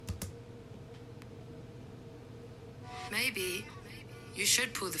Maybe you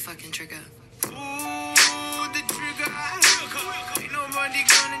should pull the fucking trigger. Pull the trigger. Ain't nobody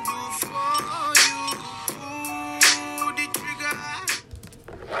gonna do for you. Pull the trigger.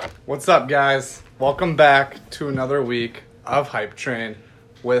 What's up, guys? Welcome back to another week of Hype Train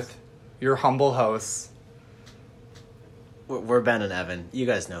with your humble hosts. We're Ben and Evan. You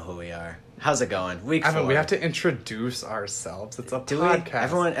guys know who we are. How's it going? Week Evan, 4. we have to introduce ourselves. It's a Do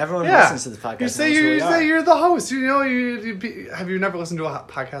podcast. we? Everyone Yeah. listens to this podcast. You say knows who we you are. say you're the host. You know, have you never listened to a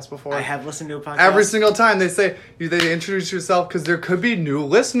podcast before? I have listened to a podcast. Every single time they say they introduce yourself because there could be new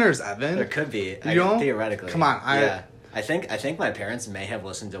listeners, Evan. There could be. You know? Theoretically. Come on, Yeah. I think my parents may have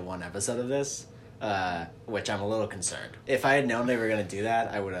listened to one episode of this, which I'm a little concerned. If I had known they were going to do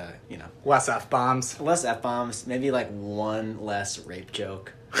that, I would have, Less F-bombs. less F-bombs, maybe like one less rape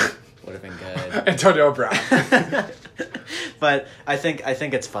joke would have been good. Antonio Brown. But I think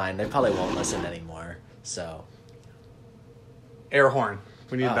it's fine. They probably won't listen anymore. So, Air horn.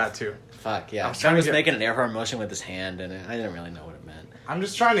 We need Oh. that too. fuck, yeah. I was Sean trying to was get- making an air horn motion with his hand, and I didn't really know what it meant. I'm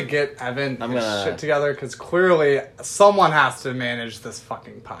just trying to get Evan I'm his gonna- shit together because clearly someone has to manage this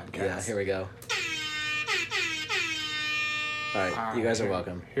fucking podcast. Yeah, here we go. All right, you guys are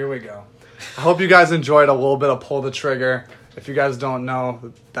welcome. Here we go. I hope you guys enjoyed a little bit of Pull the Trigger. If you guys don't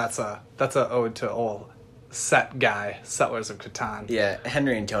know, that's a ode to old set guy, Settlers of Catan. Yeah,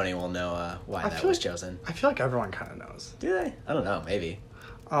 Henry and Tony will know why that feel was like- chosen. I feel like everyone kind of knows. Do they? I don't know. Maybe.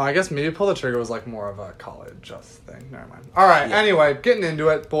 Oh, I guess maybe Pull the Trigger was like more of a college just thing. Never mind. All right. Yeah. Anyway, getting into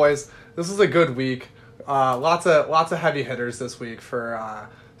it, boys. This was a good week. Lots of heavy hitters this week for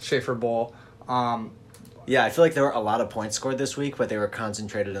Schaefer Bowl. Yeah, I feel like there were a lot of points scored this week, but they were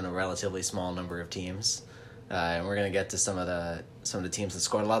concentrated in a relatively small number of teams. And we're gonna get to some of the teams that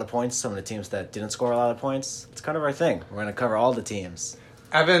scored a lot of points, some of the teams that didn't score a lot of points. It's kind of our thing. We're gonna cover all the teams.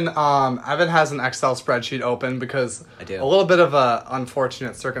 Evan has an Excel spreadsheet open because I do. a little bit of a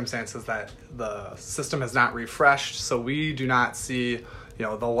unfortunate circumstances that the system has not refreshed, so we do not see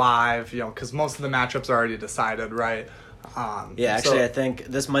the live because most of the matchups are already decided, right? Yeah, actually, so- I think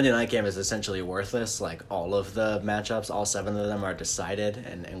this Monday night game is essentially worthless. Like, all of the matchups, all 7 of them are decided,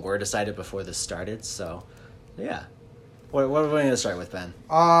 and were decided before this started, so, yeah. What are we going to start with, Ben?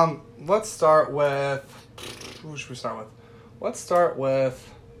 Let's start with who should we start with? Let's start with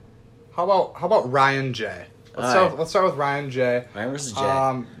how about Ryan J. Let's start with Ryan J. Ryan versus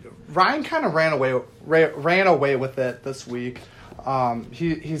Jay. Ryan kind of ran away with it this week.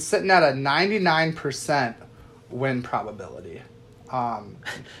 He's sitting at a 99% win probability.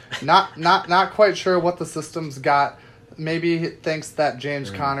 Not quite sure what the system's got. Maybe he thinks that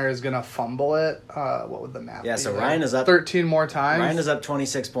James Conner is gonna fumble it. What would the math? Yeah, be so there? Ryan is up 13 more times. Ryan is up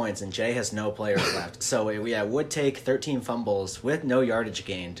 26 points, and Jay has no players left. So, it would take 13 fumbles with no yardage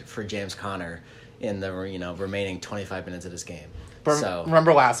gained for James Conner in the remaining 25 minutes of this game. But So,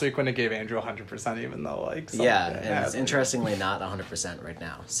 remember last week when it gave Andrew 100%, even though yeah, and it's interestingly not 100% right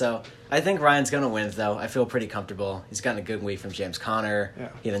now. So I think Ryan's going to win, though. I feel pretty comfortable. He's gotten a good week from James Conner. Yeah.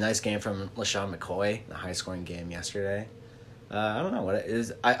 He had a nice game from LaShawn McCoy, the high-scoring game yesterday. I don't know what it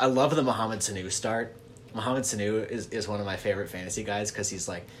is. I love the Mohamed Sanu start. Mohamed Sanu is one of my favorite fantasy guys because he's,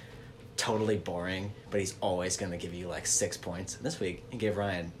 like, totally boring, but he's always going to give you, like, 6 points. And this week, he gave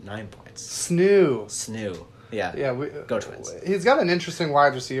Ryan 9 points. Snoo. Yeah. Yeah, Go Twins. He's got an interesting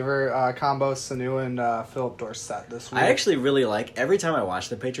wide receiver combo, Sanu and Philip Dorsett this week. I actually really like, every time I watch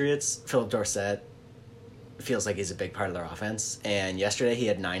the Patriots, Philip Dorsett feels like he's a big part of their offense. And yesterday he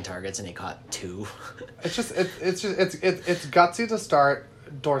had 9 targets and he caught 2. It's gutsy to start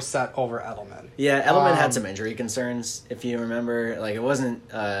Dorsett over Edelman. Yeah, Edelman had some injury concerns, if you remember. Like, it wasn't,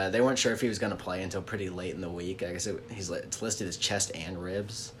 they weren't sure if he was going to play until pretty late in the week. I guess it's listed as chest and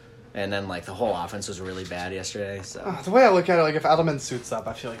ribs. And then, like, the whole offense was really bad yesterday, so. The way I look at it, like, if Edelman suits up,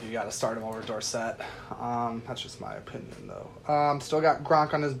 I feel like you got to start him over Dorsett. That's just my opinion, though. Still got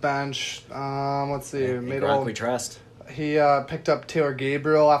Gronk on his bench. Let's see. And Gronk we trust. He picked up Taylor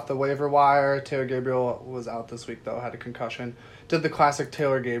Gabriel off the waiver wire. Taylor Gabriel was out this week, though, had a concussion. Did the classic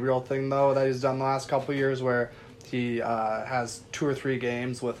Taylor Gabriel thing, though, that he's done the last couple of years where he has 2 or 3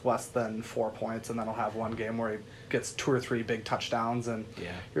 games with less than 4 points, and then he'll have one game where he gets 2 or 3 big touchdowns, and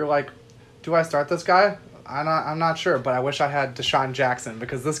you're like, do I start this guy? I'm not sure, but I wish I had Deshaun Jackson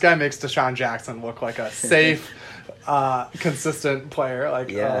because this guy makes Deshaun Jackson look like a safe, consistent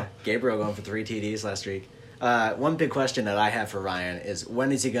player. Gabriel going for 3 TDs last week. One big question that I have for Ryan is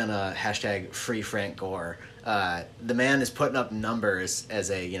when is he gonna hashtag free Frank Gore? The man is putting up numbers as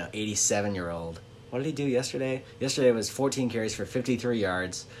a 87-year-old. What did he do yesterday? Yesterday was 14 carries for 53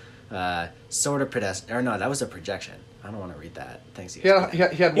 yards. Sort of pedestrian. Or no, that was a projection. I don't want to read that. Thanks, He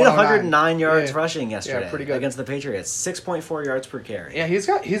had 109 yards Yeah. rushing yesterday pretty good. against the Patriots. 6.4 yards per carry. Yeah, he's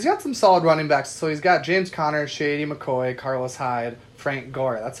got some solid running backs. So he's got James Conner, Shady McCoy, Carlos Hyde, Frank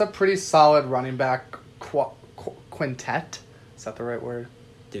Gore. That's a pretty solid running back quintet. Is that the right word?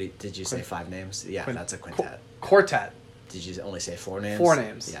 Did you say 5 names? Yeah, that's a quintet. Quartet. Did you only say 4 names? 4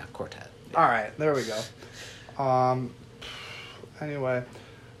 names. Yeah, quartet. Yeah. All right, there we go. Anyway,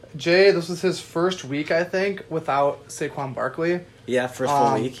 Jay, this was his first week, I think, without Saquon Barkley. Yeah, first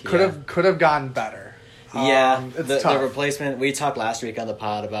full week. Could have gotten better. Yeah, it's the tough. replacement. We talked last week on the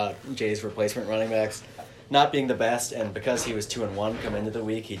pod about Jay's replacement running backs not being the best, and because he was 2-1 coming into the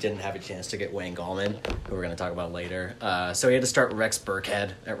week, he didn't have a chance to get Wayne Gallman, who we're going to talk about later. So he had to start Rex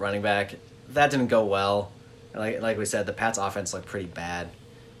Burkhead at running back. That didn't go well. Like we said, the Pats' offense looked pretty bad.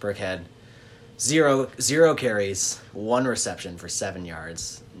 Burkhead, zero carries, 1 reception for 7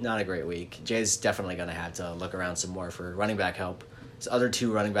 yards. Not a great week. Jay's definitely going to have to look around some more for running back help. His other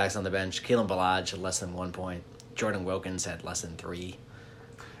 2 running backs on the bench, Kalen Ballage had less than 1 point. Jordan Wilkins had less than 3.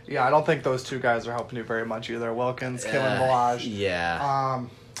 Yeah, I don't think those 2 guys are helping you very much either. Wilkins, Kalen Ballage. Yeah.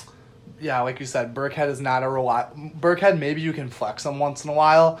 Yeah, like you said, Burkhead is not a Burkhead, maybe you can flex him once in a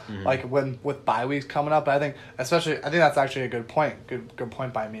while, like with bye weeks coming up. But I think that's actually a good point. Good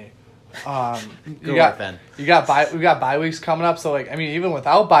point by me. We got bye weeks coming up, so even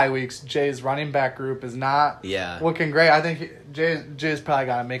without bye weeks, Jay's running back group is not looking great. I think Jay's probably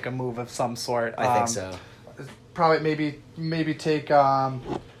got to make a move of some sort. I think so. Probably maybe take.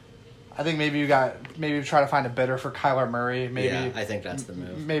 I think maybe try to find a bidder for Kyler Murray. Maybe I think that's the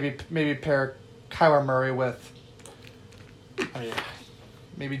move. Maybe pair Kyler Murray with.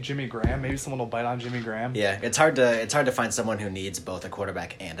 Maybe Jimmy Graham. Maybe someone will bite on Jimmy Graham. Yeah, it's hard to find someone who needs both a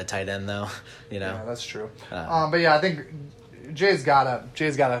quarterback and a tight end, though. Yeah, that's true. But yeah, I think Jay's gotta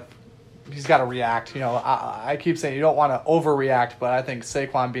react. I keep saying you don't want to overreact, but I think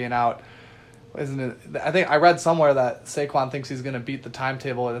Saquon being out, isn't it? I think I read somewhere that Saquon thinks he's gonna beat the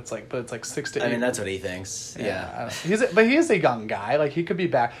timetable, and it's like 6 to 8. I mean, that's what he thinks. Yeah. He is a young guy. Like, he could be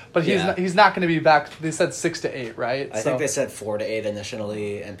back, but he's not going to be back. They said 6 to 8, right? I think they said 4 to 8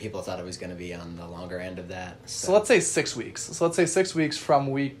 initially, and people thought it was going to be on the longer end of that. So let's say 6 weeks. So let's say 6 weeks from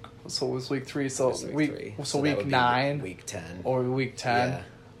week. So it was week 3. So week 9, week 10, or week 10.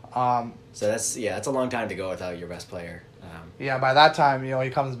 Yeah. So that's a long time to go without your best player. Yeah, by that time, he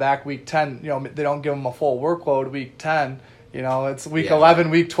comes back week 10. They don't give him a full workload week 10. It's week 11,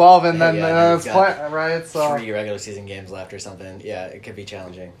 week 12, and then it's right. So 3 regular season games left or something. Yeah, it could be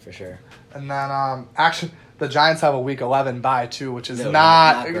challenging for sure. And then actually, the Giants have a week 11 bye too, which is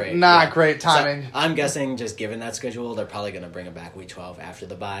not great timing. So I'm guessing, just given that schedule, they're probably going to bring him back week 12 after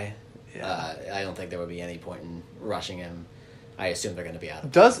the bye. Yeah. I don't think there would be any point in rushing him. I assume they're going to be out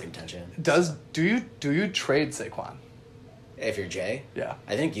of contention. Do you trade Saquon? If you're Jay? Yeah.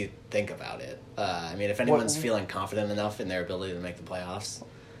 I think you think about it. If anyone's feeling confident enough in their ability to make the playoffs,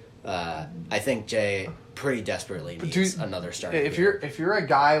 I think Jay pretty desperately needs another starter. If you're a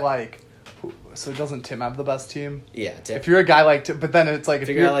guy like, so doesn't Tim have the best team? Yeah, Tim. If you're a guy like, but then it's like if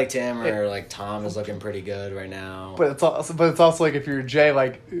you're a guy like Tim or like Tom is looking pretty good right now. But it's also like, if you're Jay,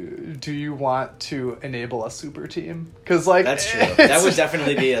 like, do you want to enable a super team? Because that's true. That would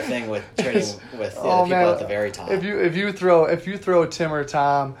definitely be a thing with trading with the people at the very top. If you throw Tim or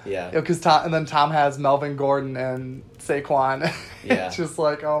Tom, because Tom has Melvin Gordon and Saquon. Yeah, it's just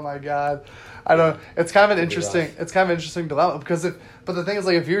like, oh my god. I don't. It's kind of an interesting dilemma, because but the thing is,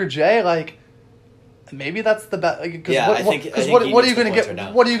 like, if you're Jay, like, maybe that's the best. Like, what are you gonna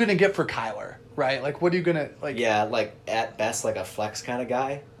get? What are you gonna get for Kyler? Right? Like, what are you gonna like? Yeah, like at best, like a flex kind of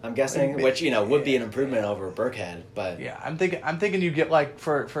guy. I'm guessing, which would be an improvement over Burkhead, but yeah, I'm thinking you get, like,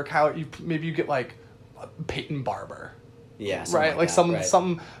 for Kyler, you get like Peyton Barber. Yeah, right. Like someone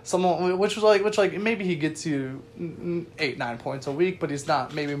which maybe he gets you 8-9 points a week, but he's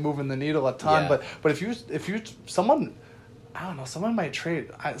not maybe moving the needle a ton. Yeah. But if you someone, I don't know, someone might trade.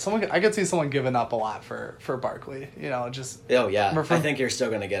 I could see someone giving up a lot for Barkley. Just I think you're still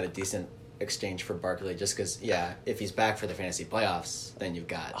going to get a decent exchange for Barkley, just because if he's back for the fantasy playoffs, then you've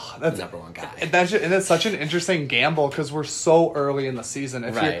got the number one guy. And it's such an interesting gamble, because we're so early in the season.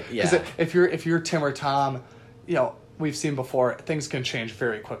 If you're Tim or Tom, we've seen before, things can change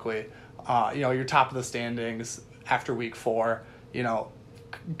very quickly. You're top of the standings after week 4.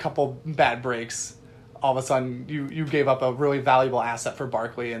 Couple bad breaks, all of a sudden you gave up a really valuable asset for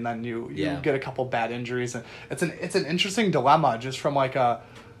Barkley, and then you get a couple bad injuries, and it's an interesting dilemma, just from like a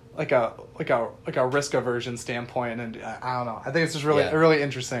risk aversion standpoint, and I don't know. I think it's just really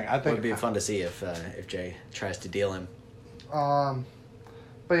interesting. I think it would be fun to see if Jay tries to deal him.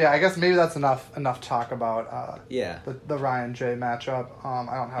 But yeah, I guess maybe that's enough talk about Yeah. the Ryan Jay matchup.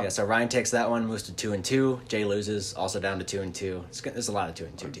 I don't have. Yeah, so Ryan takes that one, moves to 2-2. Jay loses, also down to 2-2. There's a lot of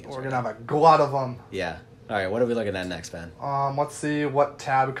 2-2 teams. We're gonna have a glut of them. Yeah. All right, what are we looking at next, Ben? Let's see what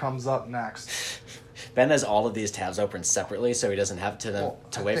tab comes up next. Ben has all of these tabs open separately, so he doesn't have to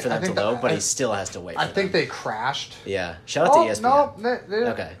wait for them to load, but he still has to wait. I think they crashed. Yeah. Shout out to ESPN. No,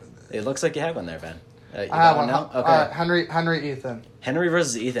 Okay. It looks like you have one there, Ben. You I got have one now? Okay. Henry Ethan. Henry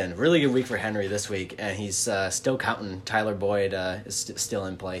versus Ethan. Really good week for Henry this week, and he's still counting. Tyler Boyd is still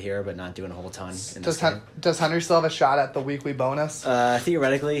in play here, but not doing a whole ton in this game. Does Henry still have a shot at the weekly bonus?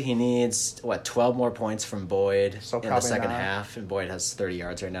 Theoretically, he needs 12 more points from Boyd So in the probably second not. half, and Boyd has 30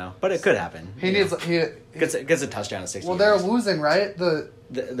 yards right now, but it could happen. He you needs know. Gets a touchdown at 60. Well, they're yards. losing, right? The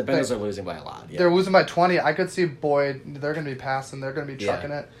Bengals are losing by a lot. Yeah. They're losing by 20. I could see Boyd. They're going to be passing. They're going to be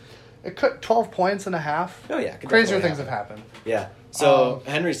chucking it. It could 12 points and a half. Oh yeah, could Crazier definitely things have happened. Yeah. So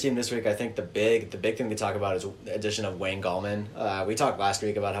Henry's team this week, I think the big thing to talk about is the addition of Wayne Gallman. We talked last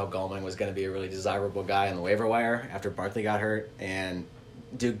week about how Gallman was going to be a really desirable guy on the waiver wire after Barkley got hurt, and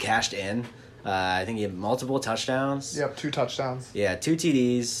dude cashed in. I think he had multiple touchdowns. Yep, 2 touchdowns. Yeah, 2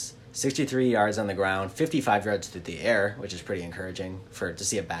 TDs, 63 yards on the ground, 55 yards through the air, which is pretty encouraging to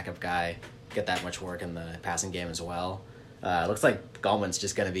see a backup guy get that much work in the passing game as well. Looks like Gallman's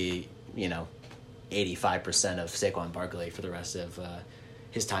just going to be, 85% of Saquon Barkley for the rest of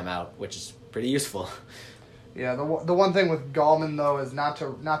his time out, which is pretty useful. Yeah, the one thing with Gallman though is not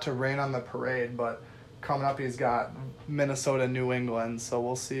to rain on the parade, but coming up he's got Minnesota, New England, so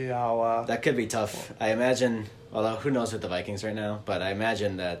we'll see how. That could be tough. I imagine. Although who knows with the Vikings right now, but I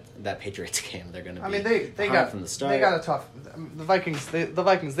imagine that Patriots game they're going to be. I mean they hard got from the start. They got a tough. The Vikings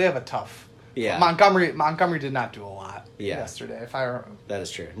they have a tough. Yeah. Montgomery did not do a lot yesterday. If I that is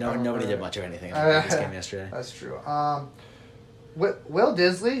true. Nobody did much of anything in the Vikings game yesterday. That's true. Will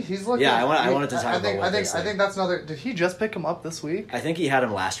Disley, he's looking. Yeah, I wanted to talk about Will Disley. I think that's another. Did he just pick him up this week? I think he had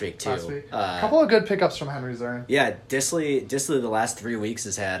him last week too. A couple of good pickups from Henry Zern. Yeah, Disley the last 3 weeks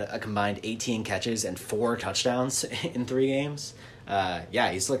has had a combined 18 catches and 4 touchdowns in 3 games.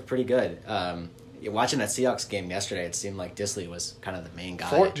 Yeah, he's looked pretty good. Watching that Seahawks game yesterday, it seemed like Disley was kind of the main guy.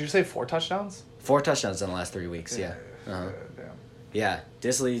 Did you say 4 touchdowns? 4 touchdowns in the last 3 weeks. Yeah. Uh-huh. Damn. Yeah,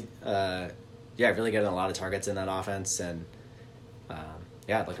 Disley. Really getting a lot of targets in that offense, and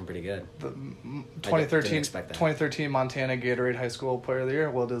looking pretty good. The didn't expect that. 2013 Montana Gatorade High School Player of the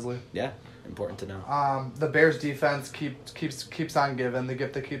Year, Will Disley. Yeah, important to know. The Bears defense keeps on giving. The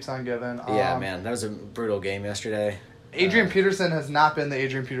gift that keeps on giving. Yeah, man, that was a brutal game yesterday. Adrian Peterson has not been the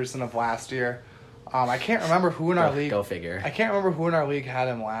Adrian Peterson of last year. I can't remember who in our league. Go figure. I can't remember who in our league had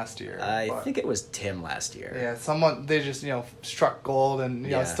him last year. I think it was Tim last year. Yeah, they just struck gold and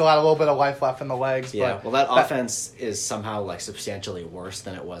still had a little bit of life left in the legs. Yeah, but well, that offense is somehow substantially worse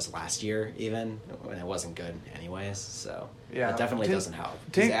than it was last year, even when it wasn't good anyways. So that definitely doesn't help.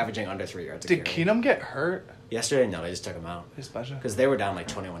 He's averaging under 3 yards. Did Keenum get hurt yesterday? No, they just took him out. Especially because they were down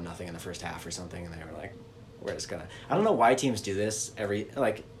 21-0 in the first half or something, and they were like, "We're just gonna." I don't know why teams do this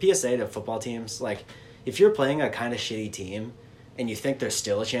PSA to football teams. If you're playing a kind of shitty team and you think there's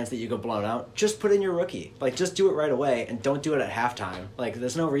still a chance that you get blown out, just put in your rookie. Just do it right away and don't do it at halftime.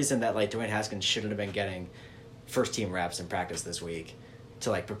 There's no reason that Dwayne Haskins shouldn't have been getting first team reps in practice this week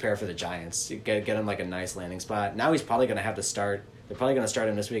to prepare for the Giants. Get him a nice landing spot. Now he's probably going to have to start. They're probably going to start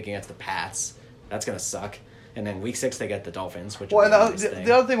him this week against the Pats. That's going to suck. And then week 6 they get the Dolphins, which. Well, and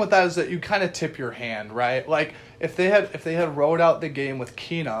the other thing with that is that you kind of tip your hand, right? If they had rode out the game with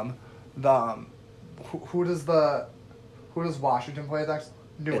Keenum, who does Washington play next?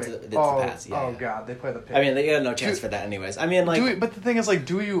 It's the Pats. Yeah. Oh God, they play the Pats. I mean, they got no chance for that, anyways. I mean, but the thing is,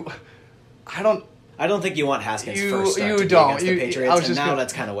 do you? I don't think you want Haskins first start you to don't. Be against the Patriots, and now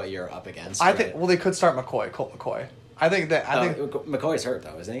that's kind of what you're up against. I think. Well, they could start Colt McCoy. I think McCoy's hurt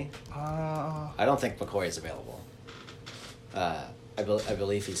though, isn't he? I don't think McCoy is available. I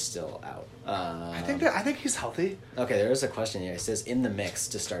believe he's still out. I think he's healthy. Okay, there is a question here. It says in the mix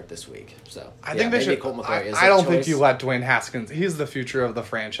to start this week. So I think they should. Colt McCoy is I don't think you let Dwayne Haskins. He's the future of the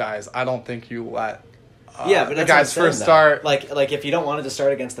franchise. I don't think you let. But the guy's first start. If you don't want it to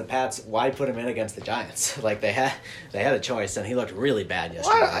start against the Pats, why put him in against the Giants? They had a choice, and he looked really bad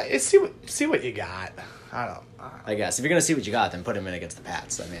yesterday. See what you got. I guess if you're gonna see what you got, then put him in against the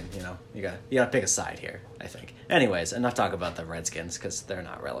Pats. I mean, you gotta pick a side here. I think. Anyways, enough talk about the Redskins because they're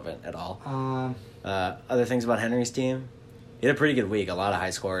not relevant at all. Other things about Henry's team. He had a pretty good week. A lot of high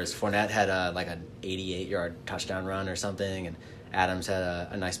scores. Fournette had an 88-yard touchdown run or something, and Adams had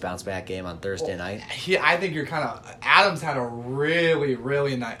a nice bounce back game on Thursday night. I think you're Adams had a really,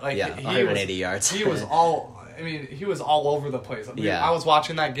 really nice. 180 yards. He was all. I mean, he was all over the place. Yeah. I was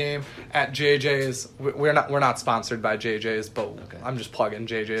watching that game at JJ's. We're not sponsored by JJ's, but Okay. I'm just plugging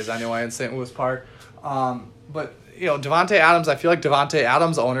JJ's anyway in St. Louis Park. But Devontae Adams, I feel like Devontae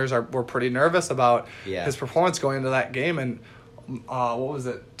Adams owners were pretty nervous about his performance going into that game, and what was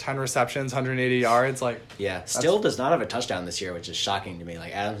it? 10 receptions, 180 yards. Like, yeah, still does not have a touchdown this year, which is shocking to me.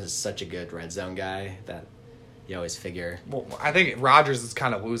 Like, Adams is such a good red zone guy that you always figure. Well, I think Rodgers is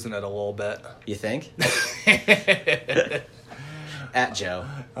kind of losing it a little bit. You think? At Joe.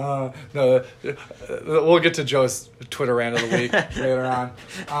 No, we'll get to Joe's Twitter rant of the week later on.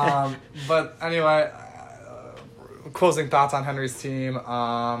 But anyway, closing thoughts on Henry's team.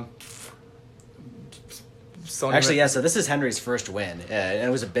 Actually, yeah, so this is Henry's first win, and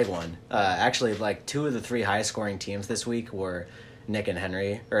it was a big one. Actually, like, 2 of the 3 highest scoring teams this week were Nick and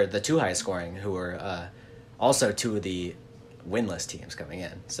Henry, or the 2 highest scoring, who were also 2 of the winless teams coming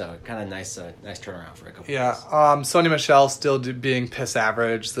in. So kind of nice turnaround for a couple. Yeah, Sonny Michel still being piss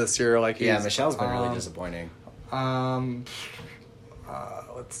average this year. Like, Michelle's been really disappointing. Let's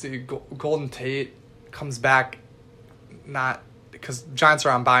see, Golden Tate comes back, not. Because Giants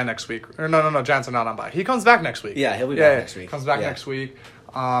are on bye next week. Or no, Giants are not on bye. He comes back next week. Yeah, he'll be back next week. Comes back next week.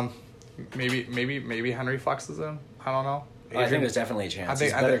 Maybe Henry flexes him. I don't know. I think there's definitely a chance.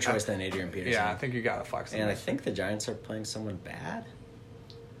 He's a better choice than Adrian Peterson. Yeah, I think you got to flex him. And I think the Giants are playing someone bad.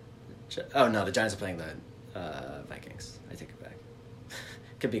 Oh, no, the Giants are playing the Vikings. I take it back.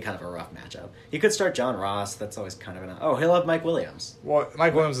 Could be kind of a rough matchup. He could start John Ross. That's always kind of he'll have Mike Williams. Well,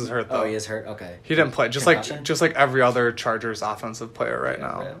 Mike Williams is hurt, though. Oh, he is hurt? Okay. He didn't play. Just like every other Chargers offensive player right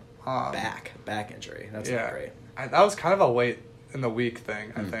now. Back injury. That's not great. That was kind of a late in the week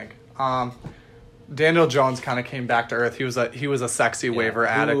thing, I think. Daniel Jones kind of came back to earth. He was a sexy waiver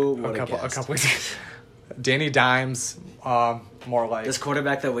ad a couple weeks. Danny Dimes, more like this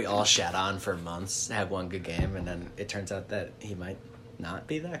quarterback that we all shat on for months had one good game, and then it turns out that he might not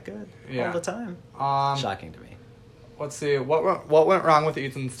be that good all the time. Shocking to me. Let's see what went wrong with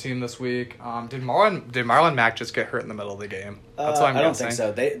Ethan's team this week. Did Marlon Mack just get hurt in the middle of the game? That's what I'm I don't guessing. think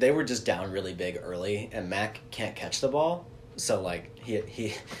so. They were just down really big early, and Mack can't catch the ball. So like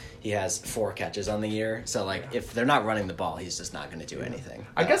he has 4 catches on the year. So like if they're not running the ball, he's just not going to do anything.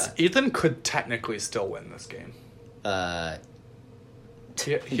 I guess Ethan could technically still win this game.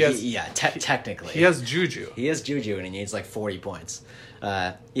 Technically. He has Juju. He has Juju, and he needs like 40 points.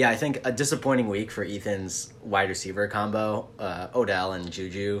 I think a disappointing week for Ethan's wide receiver combo. Odell and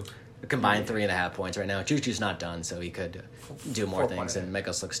Juju combined 3.5 points right now. Juju's not done, so he could do more things and make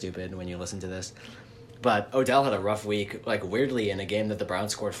us look stupid when you listen to this. But Odell had a rough week. Like, weirdly, in a game that the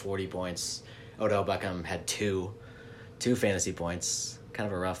Browns scored 40 points, Odell Beckham had two fantasy points. Kind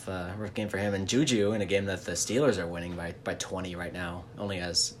of a rough game for him. And Juju, in a game that the Steelers are winning by 20 right now, only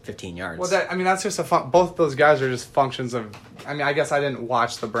has 15 yards. Well, that's just both those guys are just functions of. I mean, I guess I didn't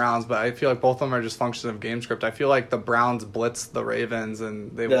watch the Browns, but I feel like both of them are just functions of game script. I feel like the Browns blitzed the Ravens,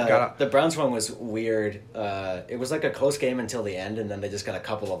 and the Browns one was weird. It was like a close game until the end, and then they just got a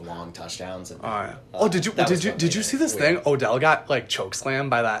couple of long touchdowns. And, did you see this thing? Odell got like choke slammed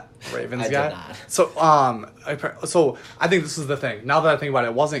by that Ravens guy. I did not. So I think this is the thing. Now that I think about it,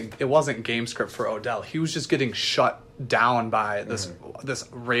 it wasn't game script for Odell. He was just getting shut down by this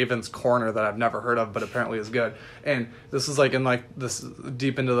Ravens corner that I've never heard of, but apparently is good. And this is like in like this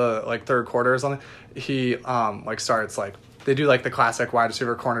deep into the like third quarter or something. He starts like they do like the classic wide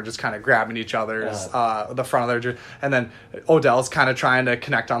receiver corner, just kind of grabbing each other's the front of their, and then Odell's kind of trying to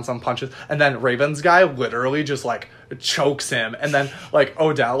connect on some punches, and then Ravens guy literally just like chokes him, and then like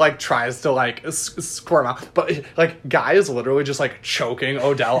Odell like tries to like squirm out, but like guy is literally just like choking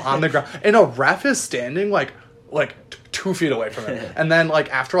Odell on the ground, and a ref is standing like 2 feet away from him. And then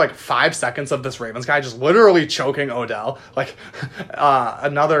like after like 5 seconds of this Ravens guy just literally choking Odell, like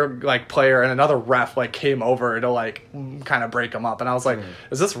another like player and another ref like came over to like kind of break him up, and I was like,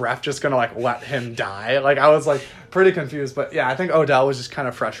 is this ref just gonna like let him die? Like I was like pretty confused. But yeah, I think Odell was just kind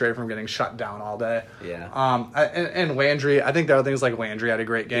of frustrated from getting shut down all day. And Landry, I think the other thing is like Landry had a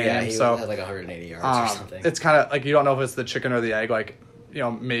great game. Yeah, he had like 180 yards or something. It's kind of like you don't know if it's the chicken or the egg. Like,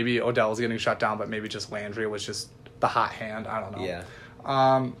 maybe Odell was getting shut down, but maybe just Landry was just the hot hand. I don't know. Yeah.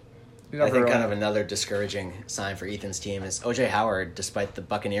 I think kind of another discouraging sign for Ethan's team is O.J. Howard, despite the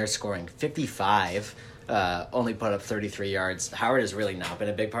Buccaneers scoring 55, only put up 33 yards. Howard has really not been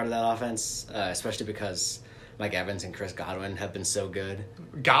a big part of that offense, especially because Mike Evans and Chris Godwin have been so good.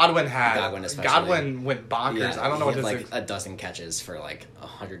 Godwin went bonkers. Yeah, I don't know what his like a dozen catches for like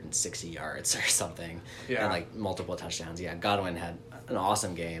 160 yards or something. Yeah. And like multiple touchdowns. Yeah, Godwin had an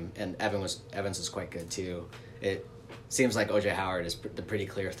awesome game, and Evans was quite good too. It seems like O.J. Howard is the pretty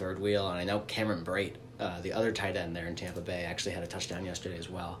clear third wheel, and I know Cameron Brate the other tight end there in Tampa Bay, actually had a touchdown yesterday as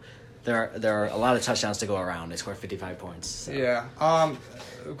well. There are a lot of touchdowns to go around. They scored 55 points. So. Yeah.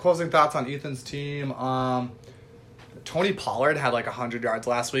 Closing thoughts on Ethan's team. Tony Pollard had like 100 yards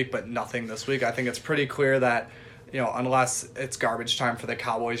last week, but nothing this week. I think it's pretty clear that, unless it's garbage time for the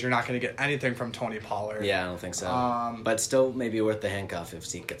Cowboys, you're not going to get anything from Tony Pollard. Yeah, I don't think so. But still maybe worth the handcuff if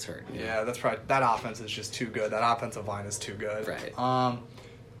Zeke gets hurt. Yeah, that's probably, that offense is just too good. That offensive line is too good. Right.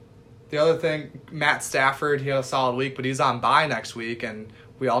 The other thing, Matt Stafford, he had a solid week, but he's on bye next week, and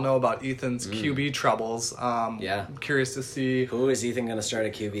we all know about Ethan's QB troubles. Yeah. I'm curious to see. Who is Ethan going to start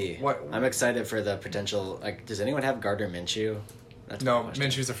at QB? What? I'm excited for the potential. Does anyone have Gardner Minshew? That's No,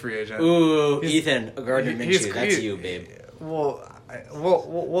 Minshew's a free agent. Ooh, He's- Ethan, Gardner Minshew. That's you, babe. We'll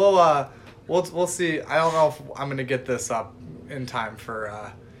see. I don't know if I'm gonna get this up in time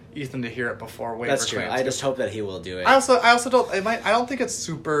for Ethan to hear it before waiver That's true. claims. I just hope that he will do it. I also don't. I don't think it's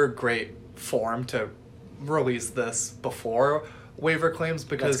super great form to release this before waiver claims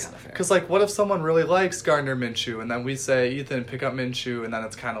because That's kinda fair. like what if someone really likes Gardner Minshew and then we say Ethan pick up Minshew and then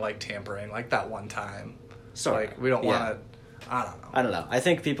it's kind of like tampering like that one time. So Sorta. like we don't Yeah. want to. I don't know. I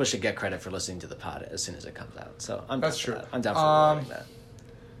think people should get credit for listening to the pod as soon as it comes out. So That's down true. For that. I'm down for rewarding that.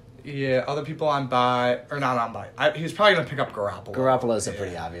 Yeah, other people on bye or not on bye. He's probably gonna pick up Garoppolo. Garoppolo's a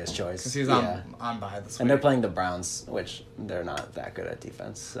pretty obvious choice. Because he's Yeah. on bye this week. And they're playing the Browns, which they're not that good at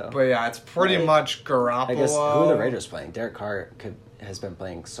defense. So But yeah, it's pretty Right. much Garoppolo. I guess who are the Raiders playing? Derek Carr has been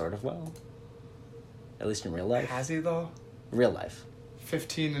playing sort of well, at least in real life. Has he though? Real life.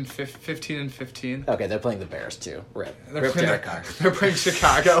 15 and 15. Okay, they're playing the Bears too. Rip They're Derek playing, Carr. they're playing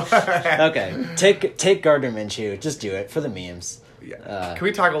Chicago. Okay, take Gardner Minshew. Just do it for the memes. Yeah. Can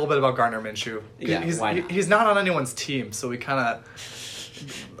we talk a little bit about Gardner Minshew? Yeah, why not? He's not on anyone's team, so we kind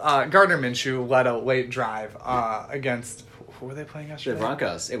of. Gardner Minshew led a late drive against. Who were they playing The yesterday?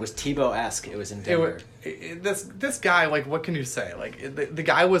 Broncos. It was Tebow-esque. It was in It Denver. this guy, like, what can you say? Like, the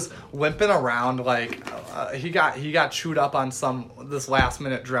guy was limping around, like, he got chewed up on this last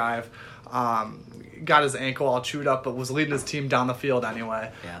minute drive. Got his ankle all chewed up, but was leading his team down the field anyway.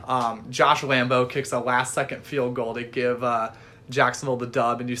 Yeah. Josh Lambo kicks a last second field goal to give Jacksonville the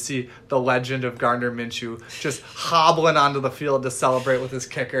dub, and you see the legend of Gardner Minshew just hobbling onto the field to celebrate with his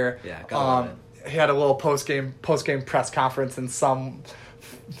kicker. Yeah, gotta love it. He had a little post game press conference in some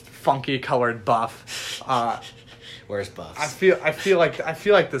funky colored buff. Where's Buffs? I feel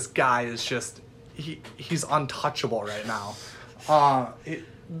like this guy is just he's untouchable right now.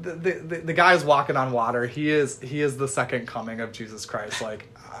 The guy's walking on water. He is the second coming of Jesus Christ. Like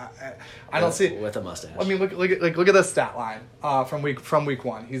I don't see with a mustache. I mean, look at the stat line from week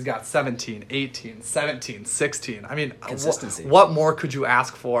 1. He's got 17, 18, 17, 16. I mean, Consistency. What more could you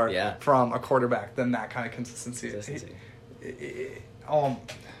ask for Yeah. from a quarterback than that kind of consistency? Oh,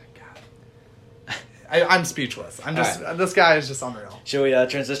 God. I'm speechless. This guy is just unreal. Should we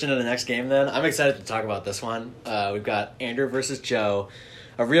transition to the next game then? I'm excited to talk about this one. We've got Andrew versus Joe.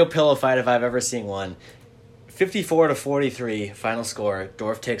 A real pillow fight if I've ever seen one. 54-43 final score.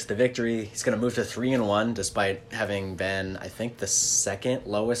 Dorf takes the victory. He's going to move to 3-1 despite having been, I think, the second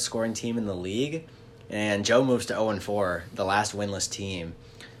lowest scoring team in the league. And Joe moves to 0-4, the last winless team.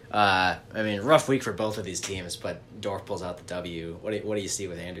 I mean, rough week for both of these teams, but Dorf pulls out the W. What do you see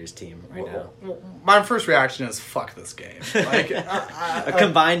with Andrew's team right now? My first reaction is fuck this game. Like A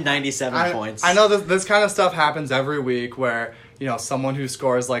combined 97 points. I know this kind of stuff happens every week where someone who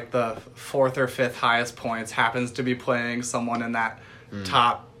scores like the 4th or 5th highest points happens to be playing someone in that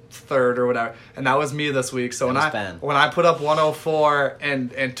top third or whatever, and that was me this week. So when I put up 104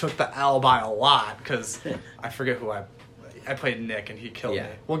 and took the L by a lot because I forget who I played Nick and he killed me.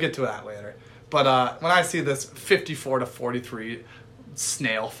 We'll get to that later. But when I see this 54-43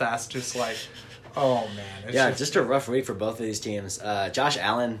 snail fest, just like, oh man, it's just a rough week for both of these teams. Josh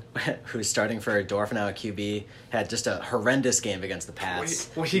Allen, who's starting for Dorf now at QB, had just a horrendous game against the Pats.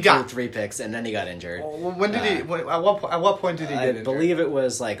 He got 3 picks and then he got injured. When did he? At what point did he get injured? I believe it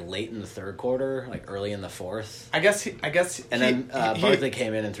was like late in the third quarter, like early in the fourth. I guess. And then Barkley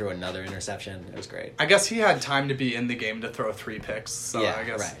came in and threw another interception. It was great. I guess he had time to be in the game to throw 3 picks. So yeah, I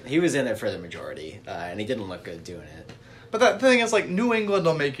guess right. He was in it for the majority, and he didn't look good doing it. But the thing is, like, New England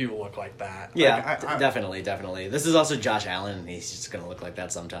will make you look like that. Yeah, definitely. This is also Josh Allen, and he's just going to look like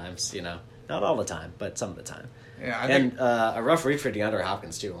that sometimes, Not all the time, but some of the time. Yeah, a rough week for DeAndre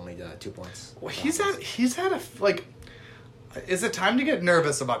Hopkins, too, only 2 points. Well, he's had is it time to get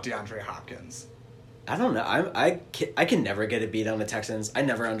nervous about DeAndre Hopkins? I don't know. I can never get a beat on the Texans. I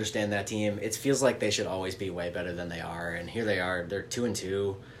never understand that team. It feels like they should always be way better than they are, and here they are. They're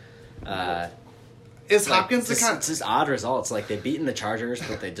 2-2. Is Like, Hopkins the kind? it's just odd results. Like they beaten the Chargers,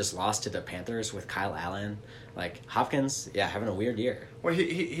 but they just lost to the Panthers with Kyle Allen. Like Hopkins, having a weird year. Well,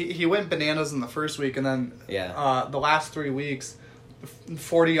 he went bananas in the first week, and then the last 3 weeks,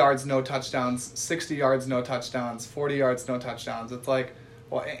 40 yards, no touchdowns, 60 yards, no touchdowns, 40 yards, no touchdowns. It's like,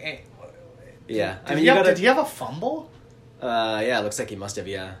 well, Yeah, did he have a fumble? Yeah, it looks like he must have.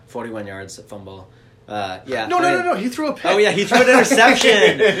 41 yards fumble. Yeah. No. He threw a pick. Oh yeah, he threw an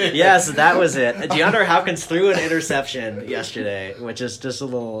interception. Yes, that was it. DeAndre Hopkins threw an interception yesterday, which is just a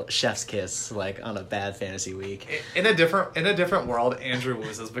little chef's kiss, like on a bad fantasy week. In a different world, Andrew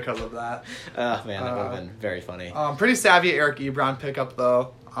loses because of that. Oh man, that would have been very funny. Pretty savvy Eric Ebron pickup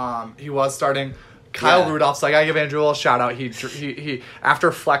though. He was starting Kyle Rudolph, so I gotta give Andrew a little shout out. He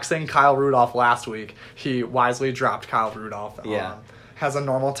after flexing Kyle Rudolph last week, he wisely dropped Kyle Rudolph. Has a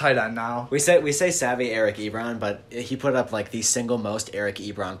normal tight end now. We say savvy Eric Ebron, but he put up like the single most Eric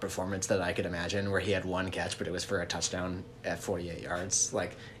Ebron performance that I could imagine, where he had one catch, but it was for a touchdown at 48 yards.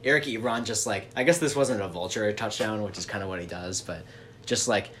 Like Eric Ebron, just like, I guess this wasn't a vulture touchdown, which is kind of what he does, but just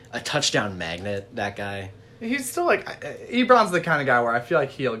like a touchdown magnet. That guy. He's still like Ebron's the kind of guy where I feel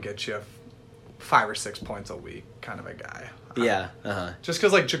like he'll get you 5 or 6 points a week, kind of a guy. Yeah. Just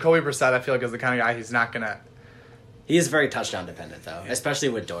because like Jacoby Brissett, I feel like is the kind of guy he's not gonna. He is very touchdown dependent, though, especially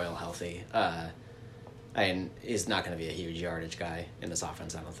with Doyle healthy. I mean, he's not going to be a huge yardage guy in this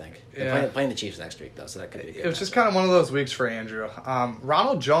offense, I don't think. They're playing the Chiefs next week, though, so that could be good. It was just kind of one of those weeks for Andrew.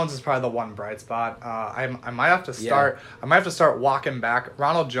 Ronald Jones is probably the one bright spot. I might have to start. I might have to start walking back.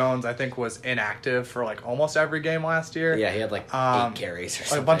 Ronald Jones, I think, was inactive for like almost every game last year. Yeah, he had like 8 carries or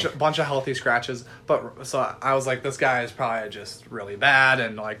something. Like a bunch of healthy scratches. But so I was like, this guy is probably just really bad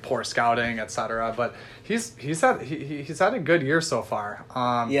and like poor scouting, etc. But he's had a good year so far.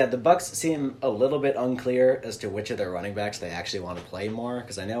 The Bucs seem a little bit unclear as to which of their running backs they actually want to play more,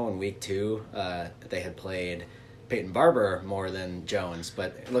 because I know in week 2 they had played Peyton Barber more than Jones,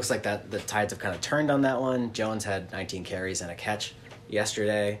 but it looks like that the tides have kind of turned on that one. Jones had 19 carries and a catch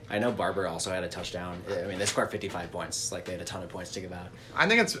yesterday. I know Barber also had a touchdown. I mean, they scored 55 points. Like, they had a ton of points to give out. I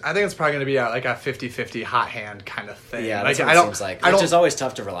think it's probably going to be like a 50-50 hot hand kind of thing. Yeah, like, that's what it seems like. Which is always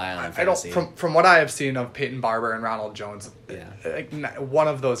tough to rely on in fantasy. From what I have seen of Peyton Barber and Ronald Jones, like, one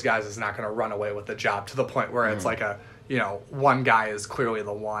of those guys is not going to run away with the job to the point where it's like one guy is clearly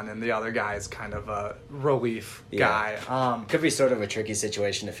the one and the other guy is kind of a relief guy. Could be sort of a tricky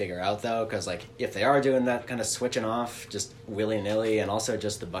situation to figure out, though, because like if they are doing that kind of switching off just willy-nilly, and also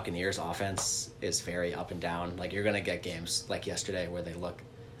just the Buccaneers offense is very up and down. Like, you're going to get games like yesterday where they look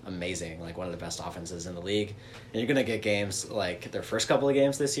amazing, like one of the best offenses in the league, and you're going to get games like their first couple of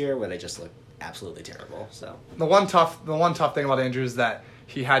games this year where they just look absolutely terrible. So the one tough thing about Andrew is that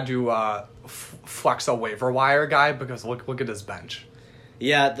he had to flex a waiver wire guy because look at his bench.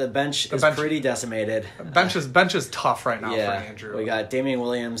 Yeah, the bench is pretty decimated. Bench is tough right now for Andrew. We got Damian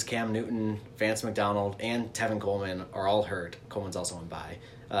Williams, Cam Newton, Vance McDonald, and Tevin Coleman are all hurt. Coleman's also on bye.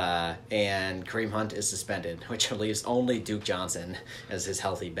 And Kareem Hunt is suspended, which leaves only Duke Johnson as his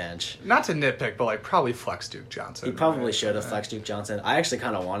healthy bench. Not to nitpick, but like probably flex Duke Johnson. He probably should have flexed Duke Johnson. I actually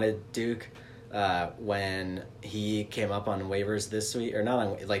kind of wanted Duke when he came up on waivers this week, or not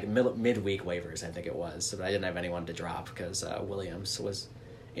on like midweek waivers, I think it was. But I didn't have anyone to drop because Williams was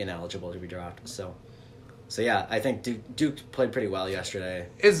ineligible to be dropped. So yeah, I think Duke played pretty well yesterday.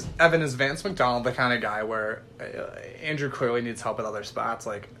 Is Vance McDonald the kind of guy where Andrew clearly needs help at other spots?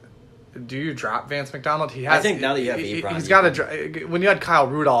 Like, do you drop Vance McDonald? I think now that you have Ebron, he's got to. When you had Kyle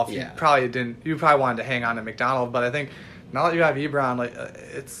Rudolph, you probably didn't. You probably wanted to hang on to McDonald, but I think now that you have Ebron, like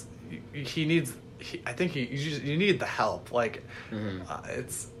he needs. I think you need the help. Like,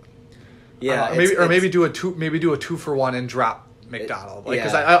 it's maybe do a 2-for-1 and drop McDonald,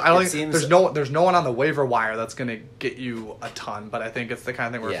 because I don't think there's no one on the waiver wire that's going to get you a ton, but I think it's the kind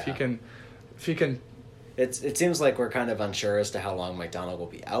of thing where if he can. It seems like we're kind of unsure as to how long McDonald will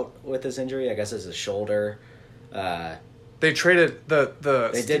be out with his injury. I guess it's his shoulder. They traded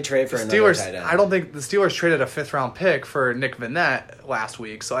They did trade for another Steelers. tight end. I don't think the Steelers traded a 5th-round pick for Nick Vannett last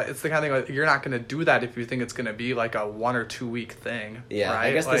week. So it's the kind of thing like, you're not going to do that if you think it's going to be like a 1 or 2 week thing. Yeah, right?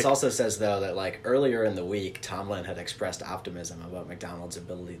 I guess this also says though that like earlier in the week, Tomlin had expressed optimism about McDonald's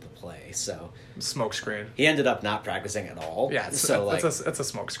ability to play. So smokescreen. He ended up not practicing at all. Yeah, it's a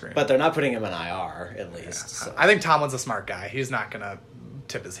smokescreen. But they're not putting him in IR at least. Yeah. So. I think Tomlin's a smart guy. He's not going to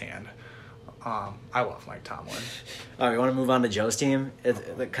tip his hand. I love Mike Tomlin. All right, we want to move on to Joe's team. It's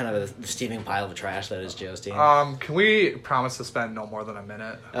kind of a steaming pile of trash that is Joe's team. Can we promise to spend no more than a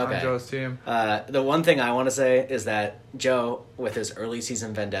minute on Joe's team? The one thing I want to say is that Joe, with his early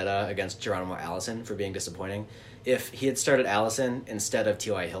season vendetta against Geronimo Allison for being disappointing, if he had started Allison instead of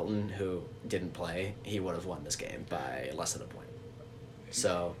T.Y. Hilton, who didn't play, he would have won this game by less than a point.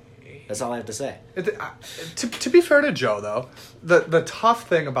 So that's all I have to say. To be fair to Joe, though, the tough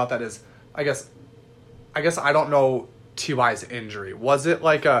thing about that is, I guess I don't know T.Y.'s injury. Was it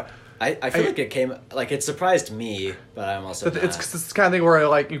like a... I feel like it came... Like, it surprised me, but I'm also but it's the kind of thing where,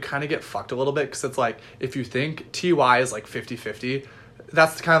 like, you kind of get fucked a little bit, because it's like, if you think T.Y. is, like, 50-50,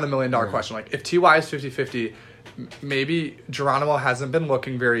 that's kind of the million-dollar question. Like, if T.Y. is 50-50... maybe Geronimo hasn't been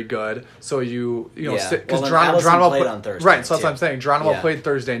looking very good, so because Geronimo played on Thursday, right? So that's too. what I'm saying. Geronimo played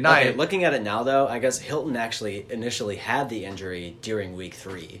Thursday night. Okay, looking at it now, though, I guess Hilton actually initially had the injury during week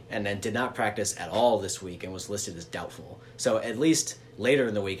 3, and then did not practice at all this week and was listed as doubtful. So at least later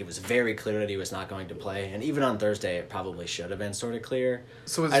in the week, it was very clear that he was not going to play, and even on Thursday, it probably should have been sort of clear.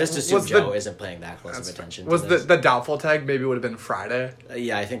 So I just assume Joe isn't paying that close of attention. Was the doubtful tag maybe would have been Friday?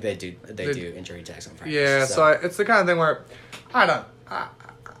 Yeah, I think they do injury tags on Friday. Yeah, so it's the kind of thing where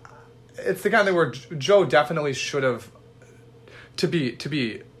it's the kind of thing where Joe definitely should have, to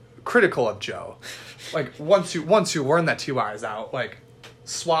be critical of Joe, like once you learn that T.Y. is out, like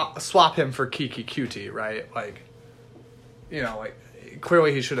swap him for Kiki QT, right? Like, like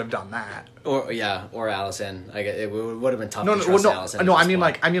clearly he should have done that. Or Allison. Like it would have been tough. Allison. No, I mean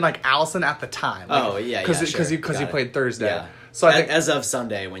like Allison at the time. Like, because he played Thursday. Yeah. So I think as of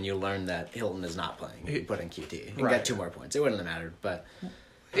Sunday, when you learn that Hilton is not playing, you put in QT and get 2 more points. It wouldn't have mattered, but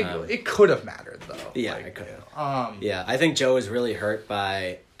it could have mattered though. Yeah, it could have. I think Joe is really hurt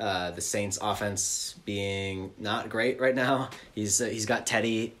by the Saints' offense being not great right now. He's got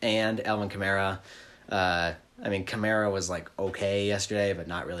Teddy and Alvin Kamara. Kamara was like okay yesterday, but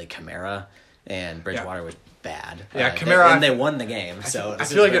not really Kamara, and Bridgewater was bad. Yeah, Kamara, they won the game, so I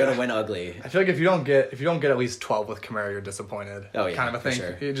feel like they're gonna win ugly. I feel like if you don't get at least 12 with Kamara, you're disappointed. Oh yeah, kind of a thing.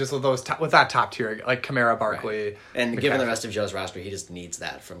 Sure. You just with that top tier like Kamara, Barkley, right. And given the rest of Joe's roster, he just needs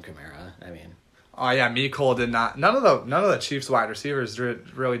that from Kamara. I mean, oh yeah, Mecole did not. None of the Chiefs wide receivers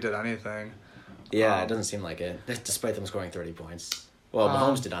really did anything. Yeah, it doesn't seem like it, despite them scoring 30 points. Well,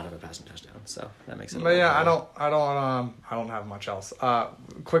 Mahomes did not have a passing touchdown, so that makes it. But yeah, I don't have much else.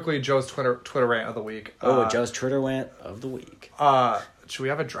 Quickly, Joe's Twitter rant of the week. Joe's Twitter rant of the week. Should we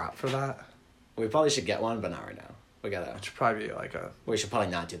have a drop for that? We probably should get one, but not right now. We gotta. It should probably be like a. We should probably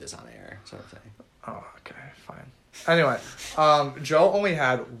not do this on air, sort of thing. Oh, okay, fine. Anyway, Joe only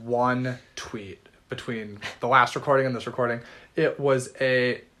had one tweet between the last recording and this recording. It was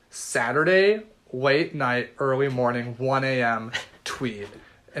a Saturday late night, early morning, 1 a.m. tweet,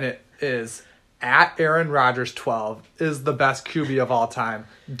 and it is at Aaron Rodgers 12 is the best QB of all time.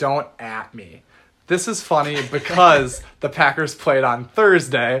 Don't at me. This is funny because the Packers played on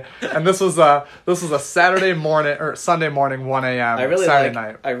Thursday, and this was a Saturday morning or Sunday morning 1 a.m. Saturday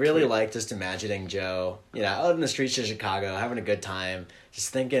night. I really like just imagining Joe, out in the streets of Chicago, having a good time,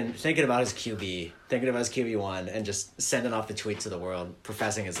 just thinking about his QB, thinking about his QB1, and just sending off the tweet to the world,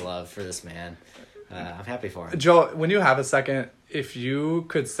 professing his love for this man. I'm happy for him. Joe, when you have a second, if you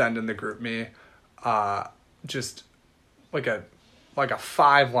could send in the group me, just like a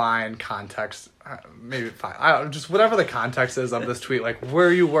 5-line context, maybe 5. I don't know, just whatever the context is of this tweet, like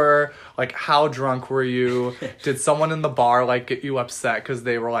where you were, like how drunk were you? Did someone in the bar like get you upset because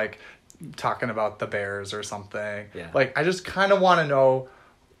they were like talking about the Bears or something? Yeah. Like I just kind of want to know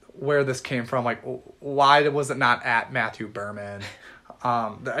where this came from. Like why was it not at Matthew Berman?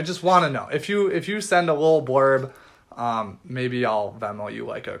 I just want to know if you send a little blurb, maybe I'll Venmo you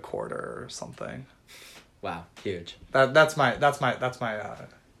like a quarter or something. Wow, huge. That's my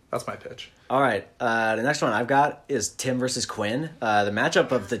pitch. All right, the next one I've got is Tim versus Quinn. The matchup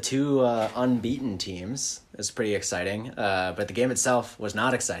of the two unbeaten teams is pretty exciting, but the game itself was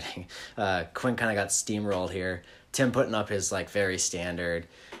not exciting. Quinn kind of got steamrolled here. Tim putting up his like very standard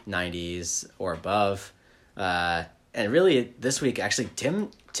 90s or above. And really, this week, actually,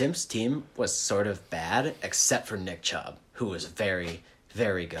 Tim's team was sort of bad, except for Nick Chubb, who was very,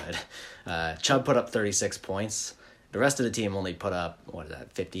 very good. Chubb put up 36 points. The rest of the team only put up,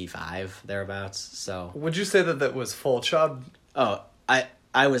 55, thereabouts. So would you say that was full Chubb? Oh,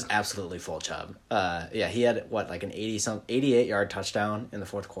 I was absolutely full Chubb. He had, an 88-yard touchdown in the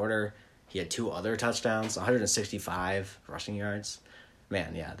fourth quarter. He had 2 other touchdowns, 165 rushing yards.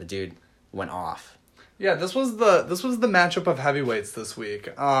 Man, yeah, the dude went off. Yeah, this was the matchup of heavyweights this week.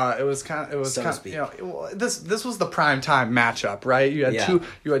 This was the prime time matchup, right? You had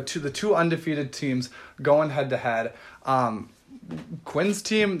the two undefeated teams going head to head. Quinn's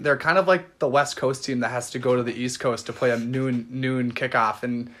team, they're kind of like the West Coast team that has to go to the East Coast to play a noon kickoff,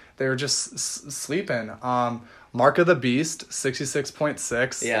 and they were just sleeping. Mark of the Beast,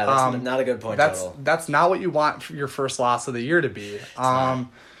 66.6. Yeah, that's not a good point total. That's not what you want for your first loss of the year to be.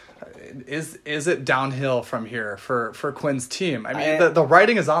 Is it downhill from here for Quinn's team? I mean, the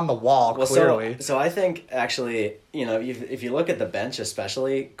writing is on the wall, clearly. So I think, actually, if you look at the bench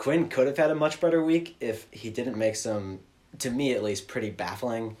especially, Quinn could have had a much better week if he didn't make some, to me at least, pretty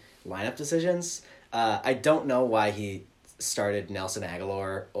baffling lineup decisions. I don't know why he started Nelson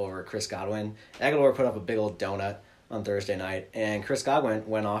Aguilar over Chris Godwin. Aguilar put up a big old donut on Thursday night, and Chris Godwin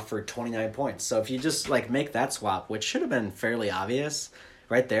went off for 29 points. So if you just make that swap, which should have been fairly obvious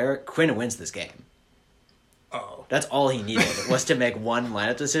right there, Quinn wins this game. Oh. That's all he needed was to make one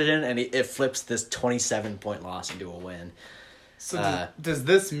lineup decision, and it flips this 27-point loss into a win. So does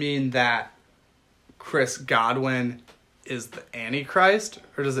this mean that Chris Godwin is the Antichrist,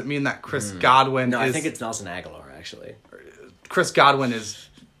 or does it mean that Chris Godwin is... No, I think it's Nelson Aguilar, actually. Chris Godwin is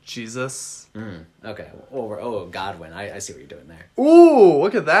Jesus. Okay. Oh, Godwin. I see what you're doing there. Ooh,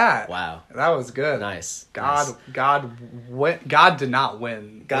 look at that. Wow. That was good. Nice. God did not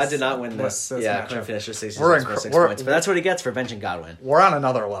win. God did not win this. Yeah, couldn't finish with 66 points. But that's what he gets for benching Godwin. We're on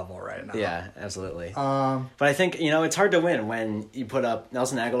another level right now. Yeah, absolutely. But I think, it's hard to win when you put up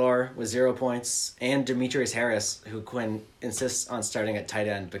Nelson Aguilar with 0 points and Demetrius Harris, who Quinn insists on starting at tight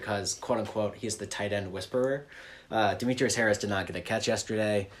end because, quote-unquote, he's the tight end whisperer. Demetrius Harris did not get a catch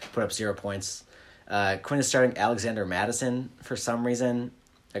yesterday, put up 0 points. Quinn is starting Alexander Madison for some reason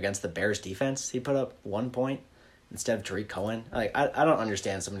against the Bears defense. He put up 1 point instead of Tariq Cohen. I don't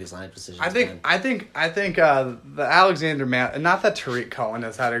understand some of these lineup decisions. I think the Alexander not that Tariq Cohen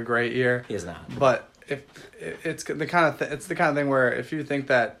has had a great year. He is not. But if it's the kind of thing where if you think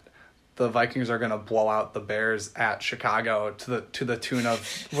that the Vikings are going to blow out the Bears at Chicago to the tune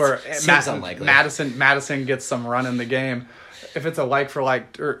of where Madison gets some run in the game. If it's a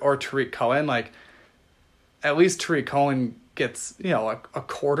or Tariq Cohen, at least Tariq Cohen gets a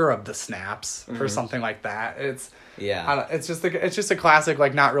quarter of the snaps or something like that. It's just a classic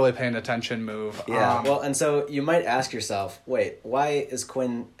not really paying attention move. Yeah. Well, and so you might ask yourself, wait, why is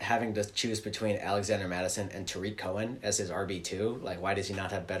Quinn having to choose between Alexander Madison and Tariq Cohen as his RB2? Why does he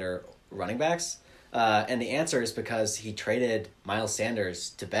not have better running backs? And the answer is because he traded Miles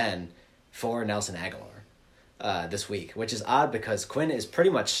Sanders to Ben for Nelson Aguilar this week, which is odd because Quinn is pretty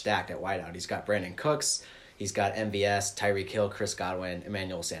much stacked at wideout. He's got Brandon Cooks, he's got MVS, Tyreek Hill, Chris Godwin,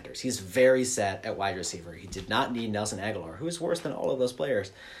 Emmanuel Sanders. He's very set at wide receiver. He did not need Nelson Aguilar, who is worse than all of those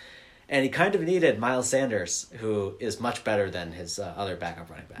players. And he kind of needed Miles Sanders, who is much better than his other backup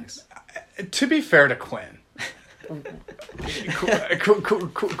running backs. To be fair to Quinn,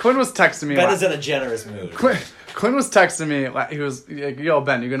 Quinn was texting me. Ben is in a generous mood. Quinn was texting me. He was like, "Yo,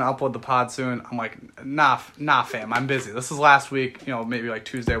 Ben, you gonna upload the pod soon?" I'm like, "Nah, fam. I'm busy. This is last week. Maybe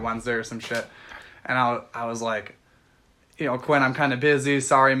Tuesday, Wednesday, or some shit." And I was like, "Quinn, I'm kind of busy.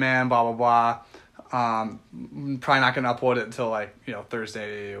 Sorry, man. Blah blah blah. Probably not gonna upload it until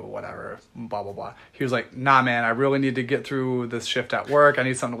Thursday, whatever. Blah blah blah." He was like, "Nah, man. I really need to get through this shift at work. I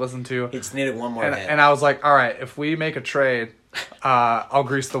need something to listen to." He just needed one more hit. And I was like, "All right, if we make a trade, I'll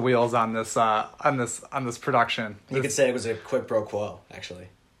grease the wheels on this production." You could say it was a quid pro quo, actually.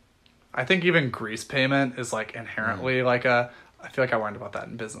 I think even grease payment is inherently I feel like I learned about that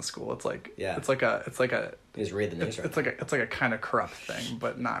in business school. It's it's like a. You just read the news. It's like a kind of corrupt thing,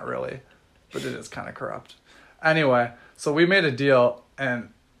 but not really. But it is kind of corrupt. Anyway, so we made a deal,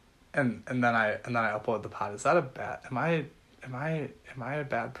 and then I uploaded the pod. Is that a bad? Am I a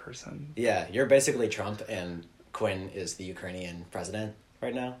bad person? Yeah, you're basically Trump, and Quinn is the Ukrainian president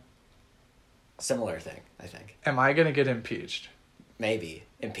right now. Similar thing, I think. Am I gonna get impeached? Maybe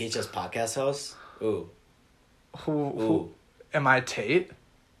impeach as podcast host. Ooh. Who? Am I Tate?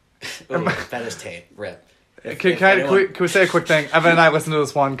 Ooh, that is Tate. Rip. Can we say a quick thing? Evan and I listened to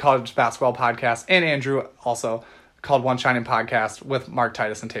this one college basketball podcast, and Andrew also, called One Shining Podcast with Mark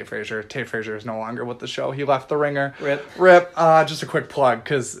Titus and Tate Frazier. Tate Frazier is no longer with the show. He left the Ringer. Rip. Just a quick plug,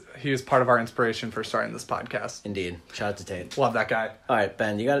 because he was part of our inspiration for starting this podcast. Indeed. Shout out to Tate. Love that guy. All right,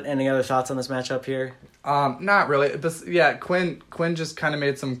 Ben, you got any other thoughts on this matchup here? Not really. Quinn just kind of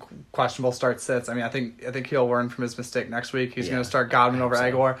made some questionable start sits. I mean, I think he'll learn from his mistake next week. He's going to start Godwin over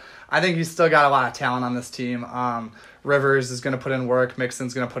Aguilar. I think he's still got a lot of talent on this team. Rivers is going to put in work.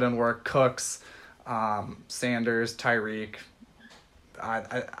 Mixon's going to put in work. Cooks, Sanders, Tyreek,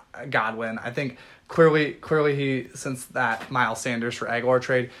 Godwin. I think clearly he, since that Miles Sanders for Aguilar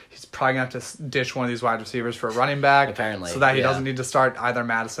trade, he's probably going to have to ditch one of these wide receivers for a running back. Apparently. So that he doesn't need to start either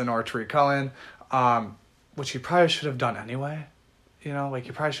Madison or Tariq Cohen. Which he probably should have done anyway. He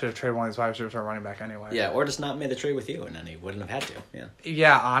probably should have traded one of these wide receivers for a running back anyway. Yeah, or just not made a trade with you, and then he wouldn't have had to. Yeah.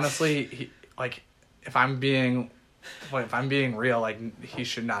 Yeah, honestly, if I'm being real, like he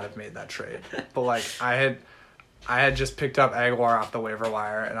should not have made that trade. But like I had just picked up Aguilar off the waiver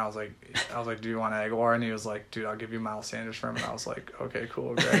wire, and I was like, do you want Aguilar? And he was like, dude, I'll give you Miles Sanders for him. And I was like, okay,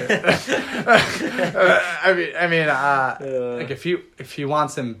 cool, great. Like if he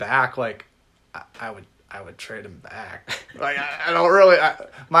wants him back, like I would trade him back. Like I don't really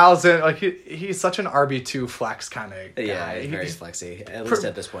Miles in like he's such an RB2 flex kind of guy. Yeah, he's very flexy, at least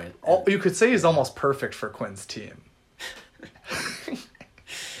at this point. You could say he's almost perfect for Quinn's team.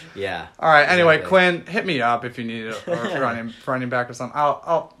 Yeah. All right. Anyway, exactly. Quinn, hit me up if you need it or running back or something.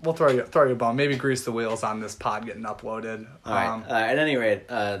 We'll throw you a bone. Maybe grease the wheels on this pod getting uploaded. All right. At any rate,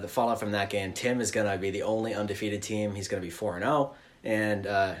 the fallout from that game, Tim is gonna be the only undefeated team. He's gonna be 4-0,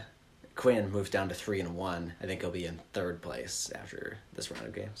 and Quinn moves down to 3-1. I think he'll be in third place after this round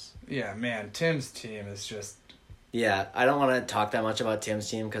of games. Yeah, man, Tim's team is just. Yeah, I don't want to talk that much about Tim's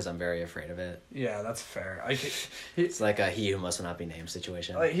team because I'm very afraid of it. Yeah, that's fair. It's like a he who must not be named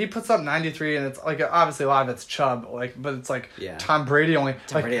situation. Like he puts up 93, and it's like obviously a lot of it's Chubb, like, but it's like Tom Brady only.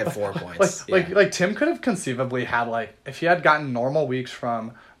 Tom Brady had 4 points. Like Tim could have conceivably had like if he had gotten normal weeks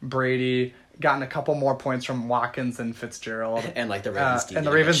from Brady, gotten a couple more points from Watkins and Fitzgerald, and like the Ravens D, and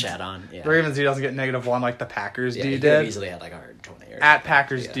the Ravens shat on. Yeah. The Ravens D doesn't get -1 like the Packers D he did. Easily had like 120 or at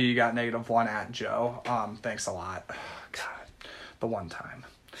Packers D got -1 at Joe. Thanks a lot. God, the one time.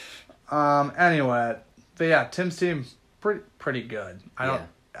 Anyway, but yeah, Tim's team pretty good. I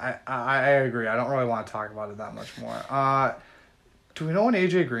agree. I don't really want to talk about it that much more. Do we know when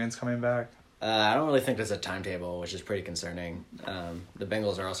AJ Green's coming back? I don't really think there's a timetable, which is pretty concerning. The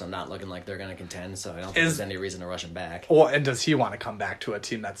Bengals are also not looking like they're going to contend, so I don't think there's any reason to rush him back. Well, and does he want to come back to a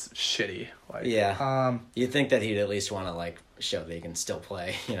team that's shitty? Like, yeah. You'd think that he'd at least want to like show that he can still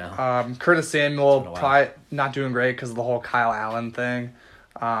play, you know? Curtis Samuel probably not doing great because of the whole Kyle Allen thing.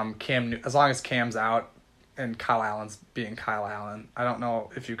 As long as Cam's out and Kyle Allen's being Kyle Allen, I don't know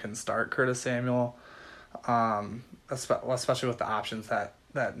if you can start Curtis Samuel, especially with the options that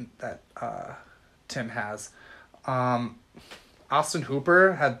Tim has. Austin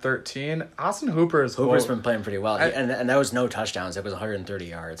Hooper had 13. Austin Hooper's been playing pretty well, and that was no touchdowns. It was 130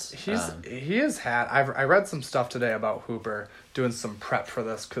 yards. He has had. I read some stuff today about Hooper, doing some prep for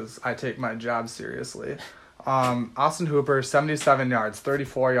this because I take my job seriously. Austin Hooper, 77 yards,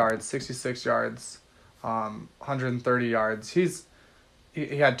 34 yards, 66 yards, 130 yards.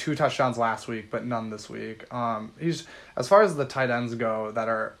 He had 2 touchdowns last week, but none this week. He's as far as the tight ends go that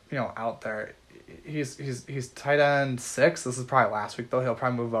are out there, he's tight end 6. This is probably last week though. He'll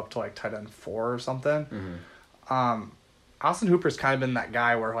probably move up to like tight end 4 or something. Mm-hmm. Austin Hooper's kind of been that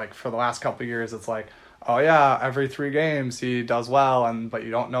guy where like for the last couple of years it's like, oh yeah, every 3 games he does well, but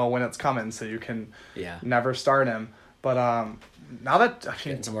you don't know when it's coming, so you can never start him. But now that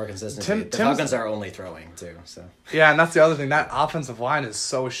getting some more consistency, the Falcons are only throwing too. So yeah, and that's the other thing. That offensive line is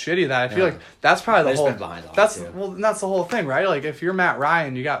so shitty that I feel like that's probably the whole. That's the whole thing, right? Like if you're Matt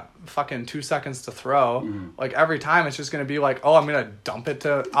Ryan, you got fucking 2 seconds to throw. Mm-hmm. Like every time, it's just gonna be like, oh, I'm gonna dump it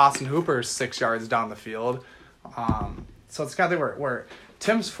to Austin Hooper 6 yards down the field. So it's kind of thing where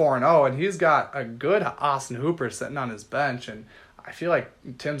Tim's 4-0, and he's got a good Austin Hooper sitting on his bench, and I feel like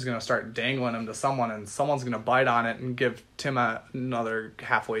Tim's going to start dangling him to someone, and someone's going to bite on it and give Tim another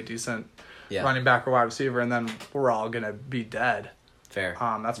halfway decent running back or wide receiver, and then we're all going to be dead. Fair.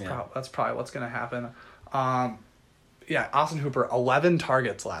 That's probably what's going to happen. Austin Hooper, 11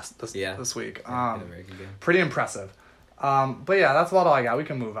 targets this week. Very good game. Pretty impressive. But yeah, that's about all I got. We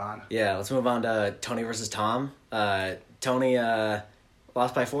can move on. Yeah, let's move on to Tony versus Tom. Tony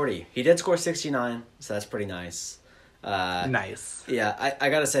lost by 40. He did score 69, so that's pretty nice. Nice. Yeah, I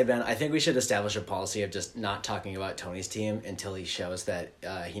gotta say, Ben, I think we should establish a policy of just not talking about Tony's team until he shows that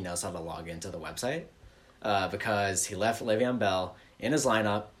he knows how to log into the website. Because he left Le'Veon Bell in his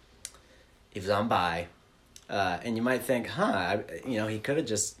lineup. He was on bye. And you might think, he could have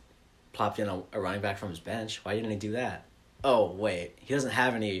just plopped in a running back from his bench. Why didn't he do that? Oh, wait. He doesn't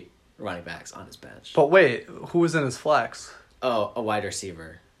have any running backs on his bench. But wait, who was in his flex? Oh, a wide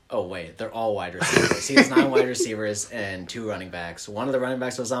receiver. Oh, wait, they're all wide receivers. He has 9 wide receivers and 2 running backs. One of the running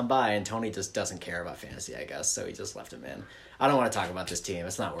backs was on bye, and Tony just doesn't care about fantasy, I guess, so he just left him in. I don't want to talk about this team.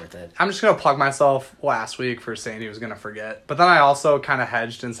 It's not worth it. I'm just going to plug myself last week for saying he was going to forget. But then I also kind of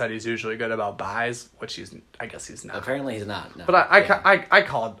hedged and said he's usually good about buys, which I guess he's not. Apparently he's not. No. But I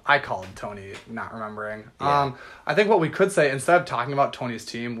called Tony not remembering. Yeah. I think what we could say, instead of talking about Tony's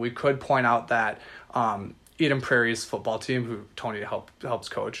team, we could point out that Eden Prairie's football team, who Tony helps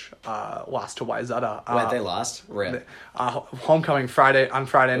coach, lost to Wayzata. Wait, they lost? Rip. Homecoming on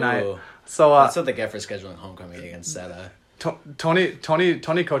Friday night. Ooh. So that's what they get for scheduling homecoming against Zeta. Tony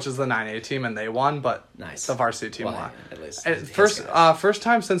coaches the 9A team and they won, but Nice. the varsity team Well, won. at least And his first guys. first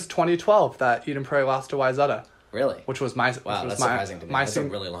time since 2012 that Eden Prairie lost to Wayzata, Really? which was my Wow, that's surprising to me. That's a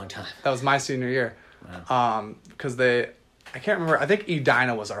really long time. that was my senior year. Because I can't remember. I think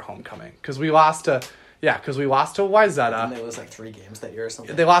Edina was our homecoming because we lost to Wayzata. Didn't they lose like 3 games that year or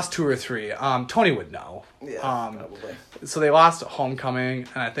something? They lost 2 or 3. Tony would know. Yeah, probably. So they lost homecoming,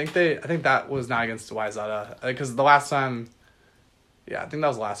 and I think that was not against Wayzata because the last time, I think that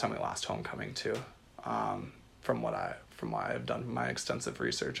was the last time we lost homecoming too. From what I've done my extensive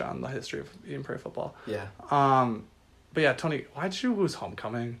research on the history of Eden Prairie football. Yeah. But yeah, Tony, why did you lose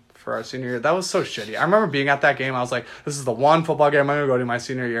homecoming for our senior year? That was so shitty. I remember being at that game. I was like, this is the one football game I'm going to go to my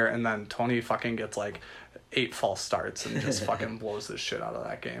senior year. And then Tony fucking gets like 8 false starts and just fucking blows the shit out of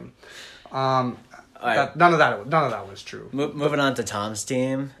that game. None of that was true. Moving on to Tom's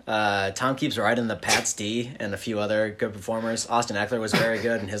team. Tom keeps riding the Pats D and a few other good performers. Austin Eckler was very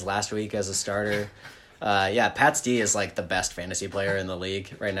good in his last week as a starter. Pats D is like the best fantasy player in the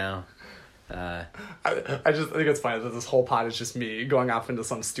league right now. I just think it's funny that this whole pod is just me going off into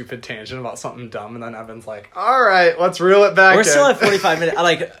some stupid tangent about something dumb, and then Evan's like, "All right, let's reel it back." We're still at 45 minutes.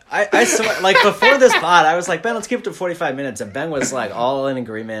 Like before this pod, I was like, Ben, let's keep it to 45 minutes, and Ben was like all in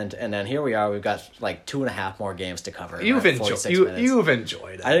agreement. And then here we are. We've got like 2.5 more games to cover. You've enjoyed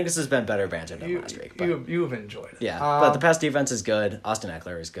it. I think this has been better banter than last week. But You've enjoyed it. yeah, but the Pats defense is good. Austin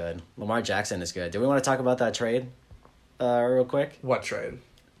Eckler is good. Lamar Jackson is good. Do we want to talk about that trade, real quick? What trade?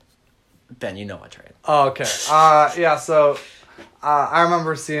 Ben, you know what trade. Oh, okay. So I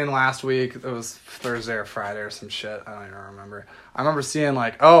remember seeing last week, it was Thursday or Friday or some shit. I don't even remember. I remember seeing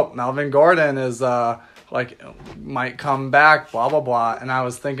like, oh, Melvin Gordon is might come back, blah, blah, blah. And I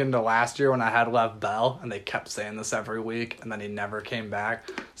was thinking to last year when I had Lev Bell, and they kept saying this every week, and then he never came back.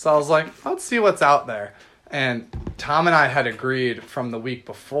 So I was like, let's see what's out there. And Tom and I had agreed from the week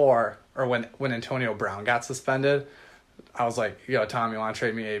before, or when Antonio Brown got suspended, I was like, yo, Tom, you want to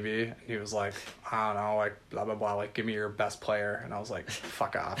trade me AB? And he was like, I don't know, like, blah, blah, blah, like, give me your best player. And I was like,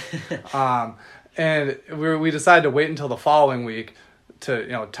 fuck off. And we decided to wait until the following week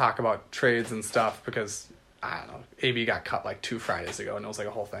to, talk about trades and stuff because, I don't know, AB got cut like 2 Fridays ago, and it was like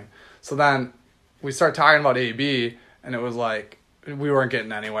a whole thing. So then we started talking about AB, and it was like, we weren't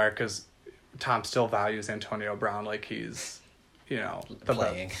getting anywhere because Tom still values Antonio Brown like he's,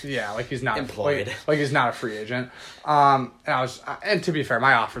 playing. Like he's not employed. Like he's not a free agent. And to be fair,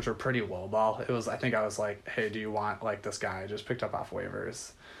 my offers were pretty lowball. I think I was like, hey, do you want like this guy I just picked up off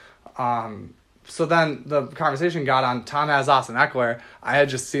waivers? So then the conversation got on Tom has Austin Eckler. I had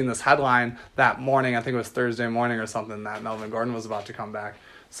just seen this headline that morning, I think it was Thursday morning or something, that Melvin Gordon was about to come back.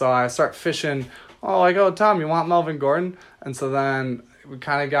 So I start fishing, Tom, you want Melvin Gordon? And so then we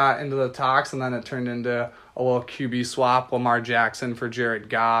kind of got into the talks, and then it turned into a little QB swap, Lamar Jackson for Jared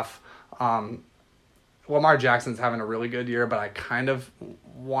Goff. Lamar Jackson's having a really good year, but I kind of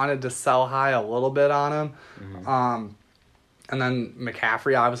wanted to sell high a little bit on him. Mm-hmm. And then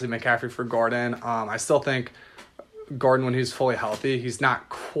McCaffrey for Gordon. I still think Gordon, when he's fully healthy, he's not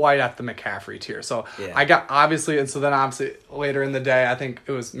quite at the McCaffrey tier. So yeah. I got obviously later in the day, I think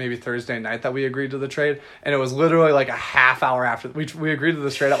it was maybe Thursday night that we agreed to the trade, and it was literally like a half hour after we agreed to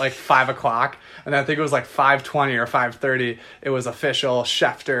the trade at like 5:00, and I think it was like 5:20 or 5:30. It was official.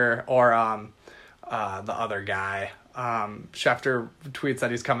 Schefter or the other guy. Schefter tweets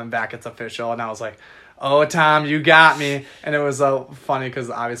that he's coming back. It's official, and I was like, oh, Tom, you got me. And it was funny because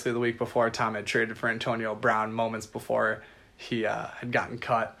obviously the week before, Tom had traded for Antonio Brown moments before he had gotten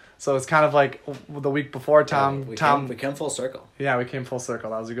cut. So it's kind of like the week before, we came full circle. Yeah, we came full circle.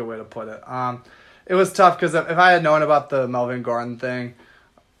 That was a good way to put it. It was tough because if I had known about the Melvin Gordon thing,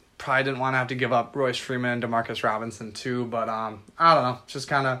 probably didn't want to have to give up Royce Freeman and Demarcus Robinson too. But I don't know. It's just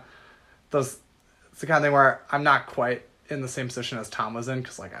kind of it's the kind of thing where I'm not quite in the same position as Tom was in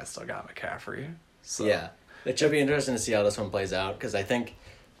because like I still got McCaffrey. So. Yeah, it should be interesting to see how this one plays out because I think,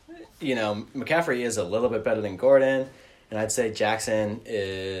 McCaffrey is a little bit better than Gordon, and I'd say Jackson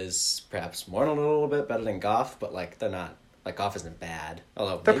is perhaps more than a little bit better than Goff, but like they're not. Like Goff isn't bad,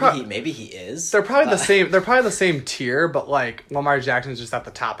 although maybe he is. They're probably the same. They're probably the same tier, but like Lamar Jackson's just at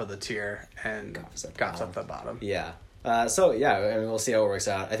the top of the tier, and Goff's at the bottom. Yeah. We'll see how it works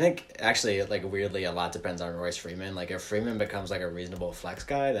out. I think actually, like weirdly, a lot depends on Royce Freeman. Like if Freeman becomes like a reasonable flex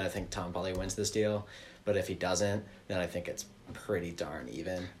guy, then I think Tom probably wins this deal. But if he doesn't, then I think it's pretty darn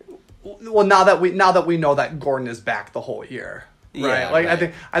even. Well, now that we know that Gordon is back the whole year, right? Yeah, Like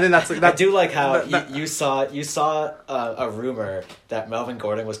right. I think that's I do like how that- you saw a rumor that Melvin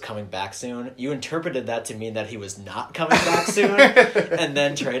Gordon was coming back soon. You interpreted that to mean that he was not coming back soon, and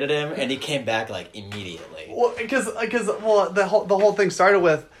then traded him, and he came back like immediately. Well, because the whole thing started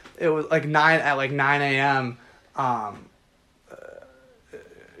with it was like 9 a.m.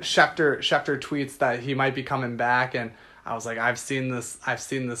 Schefter tweets that he might be coming back, and I was like, I've seen this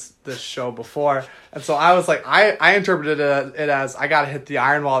show before, and so I was like, I interpreted it as I gotta hit the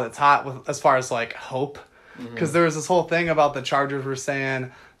iron while it's hot with as far as like hope, because there was this whole thing about the Chargers were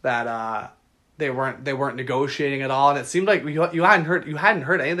saying that they weren't negotiating at all, and it seemed like you hadn't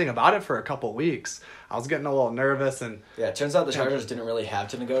heard anything about it for a couple weeks. I was getting a little nervous, and Yeah, it turns out the Chargers didn't really have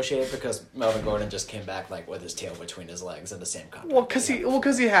to negotiate because Melvin Gordon just came back like with his tail between his legs in the same contract. well,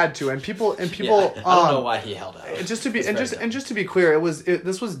 because he had to, and people Yeah, I don't know why he held out. just to be It's and very just dumb. and just to be clear,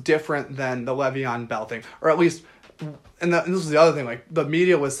 this was different than the Le'Veon Bell thing, or at least, and this was the other thing. Like the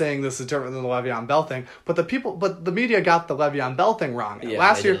media was saying this is different than the Le'Veon Bell thing, but the media got the Le'Veon Bell thing wrong. Yeah,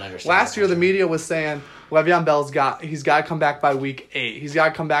 last they year, didn't understand the media was saying Le'Veon Bell's got to come back by week 8. He's got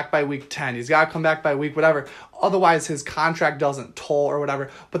to come back by week 10. He's got to come back by week whatever. Otherwise, his contract doesn't toll or whatever.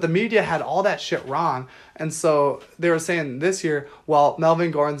 But the media had all that shit wrong, and so they were saying this year, well,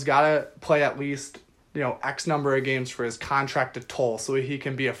 Melvin Gordon's got to play at least X number of games for his contract to toll so he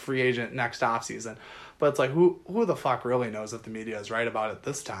can be a free agent next offseason. But it's like, who the fuck really knows if the media is right about it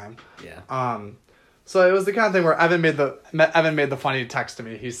this time? Yeah. So it was the kind of thing where Evan made the funny text to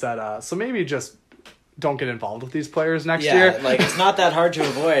me. He said, so maybe just don't get involved with these players next year. Like it's not that hard to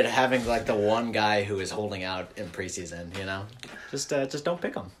avoid having like the one guy who is holding out in preseason. Just don't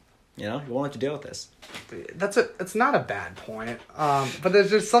pick him. You won't have to deal with this. It's not a bad point. But there's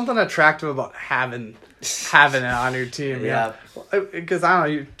just something attractive about having it on your team. Yeah. Because I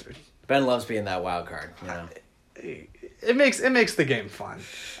don't know, Ben loves being that wild card. it makes the game fun.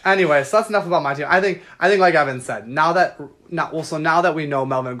 Anyway, so that's enough about my team. I think like Evan said, now that we know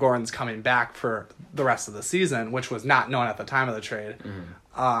Melvin Gordon's coming back for the rest of the season, which was not known at the time of the trade,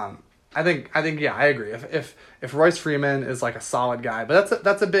 I think yeah, I agree. If Royce Freeman is like a solid guy, but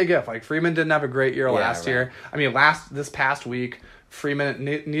that's a big if. Like Freeman didn't have a great year last year. I mean, this past week,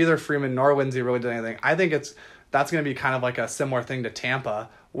 neither Freeman nor Lindsey really did anything. I think that's going to be kind of like a similar thing to Tampa,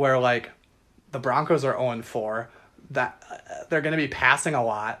 where like the Broncos are 0-4. That they're going to be passing a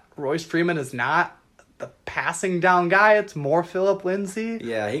lot. Royce Freeman is not the passing down guy. It's more Phillip Lindsay.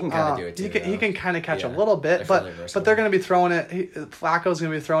 Yeah, he can kind of do it too. He can kind of catch a Yeah, little bit, they're but fairly versatile. they're going to be throwing it. Flacco's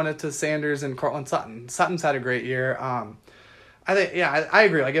going to be throwing it to Sanders and Cortland Sutton. Sutton's had a great year. I think I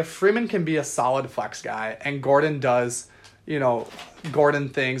agree. Like if Freeman can be a solid flex guy and Gordon does, Gordon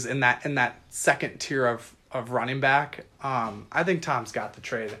things in that second tier of running back, I think Tom's got the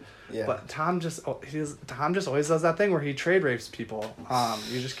trade. Yeah. But Tom just always does that thing where he trade rapes people.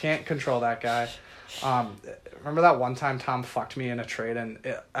 You just can't control that guy. Remember that one time Tom fucked me in a trade and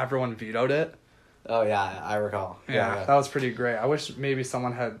everyone vetoed it? Oh yeah, I recall. Yeah, that was pretty great. I wish maybe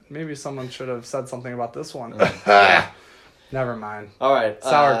someone should have said something about this one. Never mind. All right.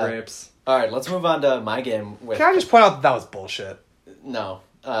 Sour grapes. All right, let's move on to my game with. Can I just point out that was bullshit? No.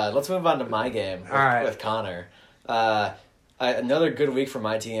 Let's move on to my game All right. with Connor. Another good week for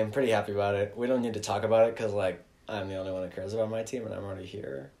my team. Pretty happy about it. We don't need to talk about it because I'm the only one who cares about my team and I'm already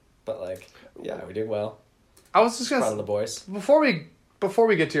here. But yeah, we did well. I was just Proud of gonna the boys. before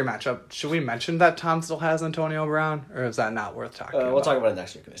we get to your matchup, should we mention that Tom still has Antonio Brown, or is that not worth talking about? We'll talk about it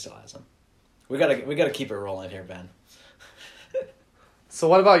next week when he still has him. We gotta keep it rolling here, Ben. So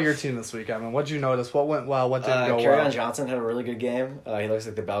what about your team this week, Evan? What'd you notice? What went well? What didn't go Kerryon well? Johnson had a really good game. He looks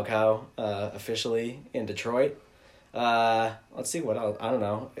like the bell cow officially in Detroit. Let's see what else. I don't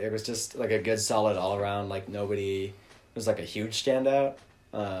know. It was just a good solid all around. Nobody was a huge standout.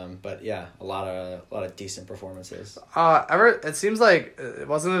 But yeah, a lot of decent performances. It seems like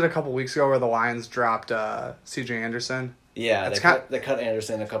wasn't it a couple weeks ago where the Lions dropped C.J. Anderson? Yeah, It's they cut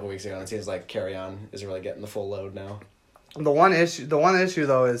Anderson a couple weeks ago, and it seems like Kerryon is really getting the full load now. The one issue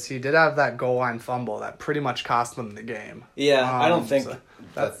though is he did have that goal line fumble that pretty much cost them the game. Yeah, I don't think so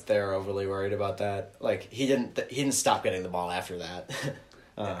that they're overly worried about that. He didn't stop getting the ball after that.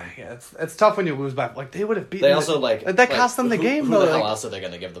 Yeah, it's tough when you lose by they would have beaten. They also that cost them the game who though. the hell else are they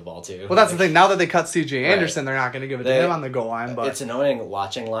going to give the ball to? Well, that's the thing. Now that they cut C.J. Right. Anderson, they're not going to give it to him on the goal line. But it's annoying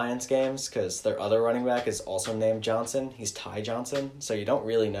watching Lions games because their other running back is also named Johnson. He's Ty Johnson, so you don't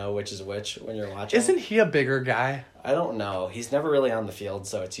really know which is which when you're watching. isn't he a bigger guy? I don't know. He's never really on the field,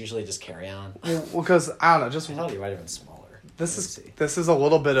 so it's usually just Kerryon. Well, because I don't know. Just I thought he might have been smaller. this is a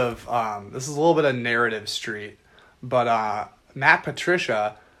little bit of narrative street, but Matt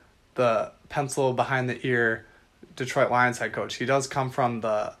Patricia, the pencil behind the ear Detroit Lions head coach. He does come from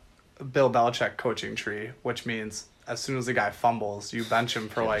the Bill Belichick coaching tree, which means as soon as the guy fumbles, you bench him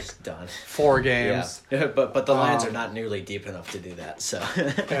for like Done. 4 games. Yeah, but the Lions are not nearly deep enough to do that. So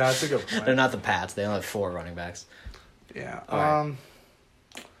Yeah, that's a good point. they're not the Pats. They only have 4 running backs. Yeah. All right.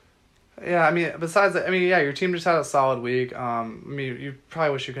 Yeah, I mean, besides that, I mean, yeah, your team just had a solid week. I mean, you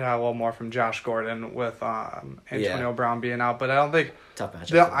probably wish you could have a little more from Josh Gordon with Antonio Brown being out, but I don't think Tough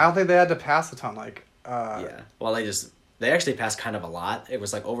matchup. I don't think they had to pass a ton. Like, Yeah. Well, they actually passed kind of a lot. It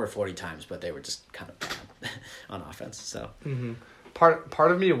was like over 40 times, but they were just kind of bad on offense. So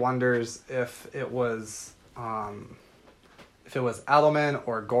part of me wonders if it was Edelman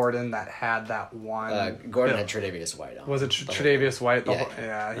or Gordon that had that one. Gordon had Tre'Davious White on. Was it the whole Tre'Davious game. White?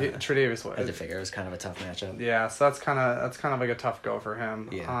 Yeah. Tre'Davious I White. had to figure it was kind of a tough matchup. Yeah, so that's kind of like a tough go for him.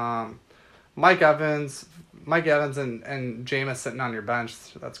 Yeah. Mike Evans and Jameis sitting on your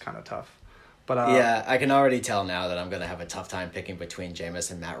bench, that's kind of tough. But Yeah, I can already tell now that I'm going to have a tough time picking between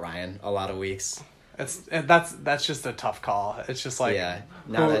Jameis and Matt Ryan a lot of weeks. that's just a tough call. It's just like Yeah,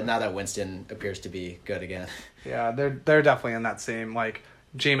 now that Winston appears to be good again. Yeah, they're definitely in that same like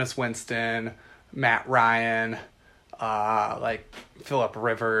Jameis Winston, Matt Ryan, like Phillip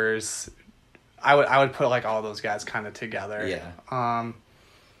Rivers. I would put like all those guys kind of together. Yeah.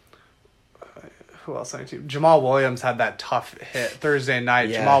 Who else on your team? Jamal Williams had that tough hit Thursday night.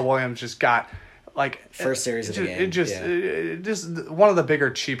 Yeah. Jamal Williams just got like First series of the game. It just one of the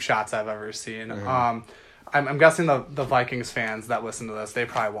bigger cheap shots I've ever seen. Mm-hmm. I'm guessing the Vikings fans that listen to this, they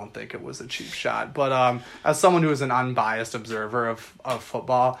probably won't think it was a cheap shot. But as someone who is an unbiased observer of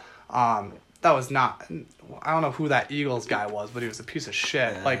football, that was not. I don't know who that Eagles guy was, but he was a piece of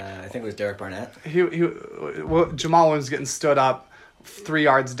shit. Like I think it was Derek Barnett. Jamal Williams getting stood up 3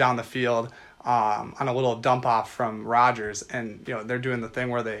 yards down the field on a little dump off from Rodgers, and they're doing the thing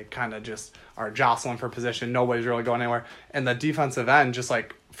where they kind of just are jostling for position. Nobody's really going anywhere, and the defensive end just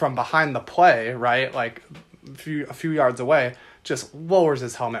like from behind the play, right, like a few yards away, just lowers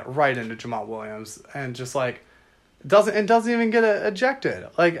his helmet right into Jamal Williams, and just like doesn't even get ejected.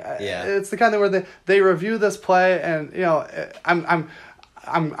 Like it's the kind of where they review this play, and I'm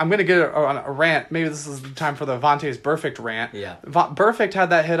gonna get a rant. Maybe this is the time for the Vontaze Burfict rant. Yeah. Burfict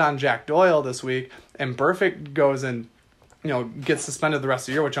had that hit on Jack Doyle this week, and Burfict goes and gets suspended the rest of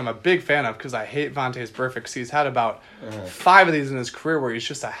the year, which I'm a big fan of because I hate Vontaze Burfict. He's had about 5 of these in his career where he's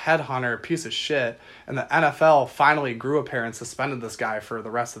just a headhunter, piece of shit, and the NFL finally grew a pair and suspended this guy for the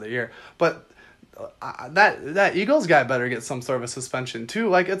rest of the year. But that Eagles guy better get some sort of a suspension too.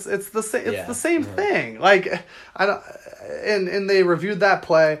 Like it's the same thing. Like I don't. And they reviewed that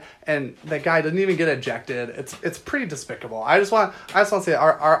play, and that guy didn't even get ejected. It's pretty despicable. I just want to say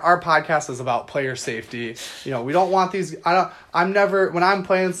our podcast is about player safety. We don't want these. I'm never when I'm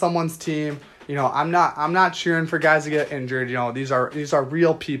playing someone's team. I'm not cheering for guys to get injured. These are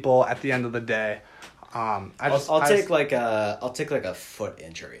real people at the end of the day. I'll take like a foot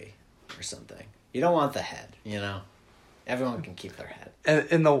injury or something. You don't want the head, Everyone can keep their head.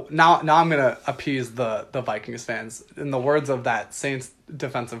 And now I'm gonna appease the Vikings fans. In the words of that Saints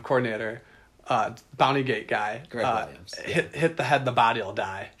defensive coordinator, Bounty Gate guy, Greg Williams. Hit the head, the body will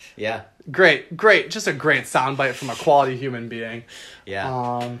die. Yeah. Great, just a great soundbite from a quality human being. Yeah.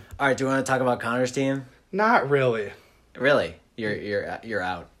 All right. Do you want to talk about Connor's team? Not really. Really, you're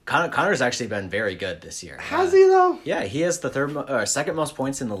out. Connor's actually been very good this year. Has he though? Yeah, he has the second most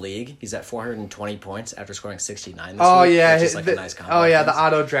points in the league. He's at 420 points after scoring 69 this week. Yeah, which is like a nice combo. Oh yeah, the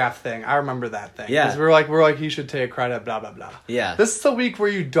auto draft thing. I remember that thing. Yeah, 'cause we're like he should take credit. Blah blah blah. Yeah, this is the week where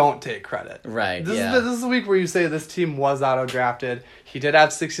you don't take credit. Right. This is the week where you say this team was auto drafted. He did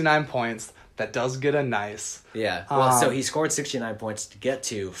have 69 points. That does get a nice. Yeah. Well, so he scored 69 points to get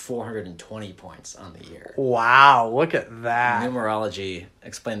to 420 points on the year. Wow, look at that. Numerology.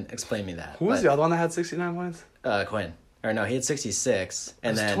 Explain me that. Who was the other one that had 69 points? Quinn. Or no, he had 66,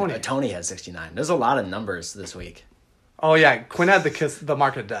 and then Tony had 69. There's a lot of numbers this week. Oh yeah, Quinn had the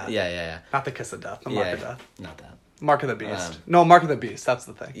mark of death. Yeah. Not the kiss of death, the mark of death. Not that. Mark of the beast. No, mark of the beast. That's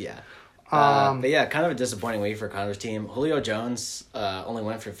the thing. Yeah. But yeah, kind of a disappointing week for Connor's team. Julio Jones only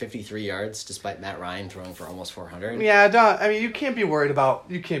went for 53 yards, despite Matt Ryan throwing for almost 400. Yeah, you can't be worried about.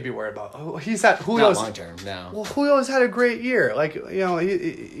 He's had Julio's not long term. No. Well, Julio's had a great year. Like he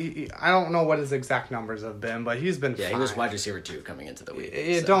I don't know what his exact numbers have been, but he's been. Yeah, fine. he was wide receiver 2 coming into the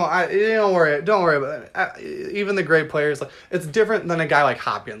week. Don't worry about it. Even the great players, like it's different than a guy like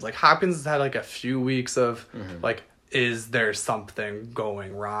Hopkins. Like Hopkins has had like a few weeks of like. Is there something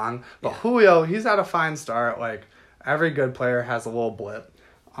going wrong? But Julio, he's had a fine start. Like, every good player has a little blip.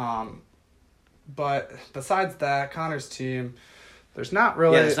 But besides that, Connor's team, There's not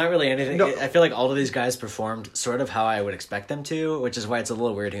really. Yeah, there's not really anything. No. I feel like all of these guys performed sort of how I would expect them to, which is why it's a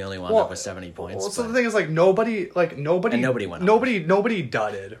little weird he only wound up with 70 points. Well, so but- the thing is, like, nobody And nobody went off. nobody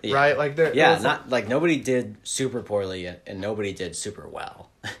dudded, Yeah. right? Like, Yeah, not like nobody did super poorly and nobody did super well.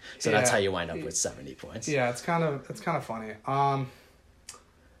 So that's Yeah. how you wind up with 70 points. Yeah, it's kind of funny.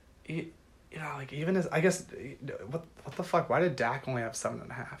 You know, like, even as, I guess, what the fuck? Why did Dak only have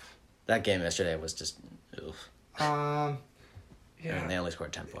 7.5? That game yesterday was just oof. Yeah. And they only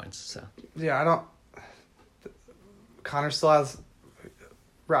scored 10 points. So Yeah, I don't. Connor still has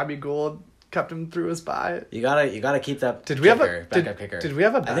Robbie Gould kept him through his bye. you gotta keep that. Did we have backup kicker? Did we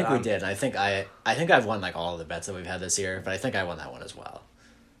have a bet I think we on- did. I think I've won like all of the bets that we've had this year, but I think I won that one as well.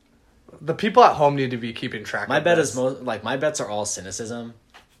 The people at home need to be keeping track. My of bet this. is my bets are all cynicism.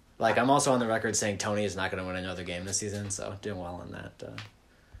 Like I'm also on the record saying Tony is not going to win another game this season, so doing well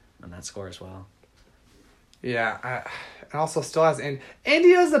on that score as well. Yeah, and also still has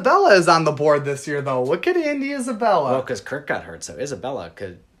Andy Isabella is on the board this year though. Look at Andy Isabella. Well, because Kirk got hurt, so Isabella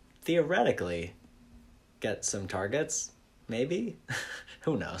could theoretically get some targets, maybe.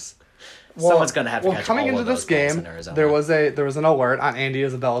 Who knows? Someone's going to have to catch coming all into of this those balls game, in Arizona. there was an alert on Andy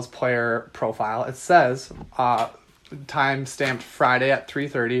Isabella's player profile. It says, time stamped Friday at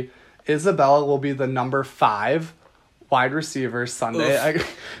 3:30. Isabella will be the number 5 wide receiver Sunday.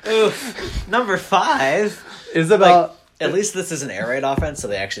 Oof. Number 5. Isabella At least this is an air raid offense, so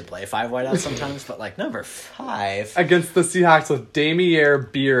they actually play 5 wideouts sometimes. But like number 5, against the Seahawks with Damiere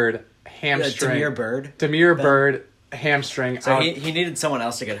Beard hamstring. Damiere Bird hamstring. So out. he needed someone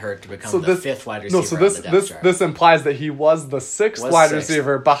else to get hurt to become the 5th wide receiver. No, so on the depth chart. this implies that he was the 6th Was wide 6th.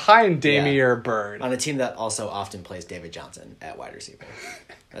 receiver behind Damiere Bird. on a team that also often plays David Johnson at wide receiver.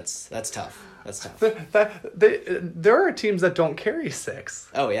 That's tough. That's tough. There are teams that don't carry 6.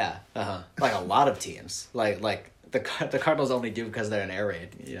 Oh yeah, like a lot of teams. Like the Cardinals only do because they're an air raid.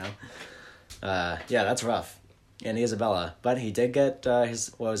 You know. Yeah, that's rough. And Isabella, but he did get his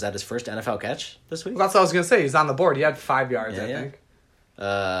first NFL catch this week? That's what I was gonna say. He's on the board. He had 5 yards, I think.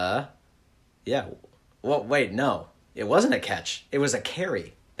 Yeah. Well, wait, no, it wasn't a catch. It was a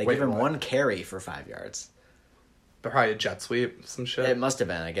carry. They Wait, gave him what? 1 carry for 5 yards. Probably a jet sweep, some shit. It must have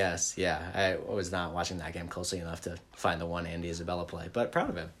been, I guess. Yeah, I was not watching that game closely enough to find the one Andy Isabella play, but proud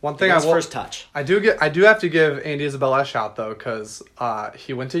of him. One thing He got I his will- first touch. I do have to give Andy Isabella a shout though, because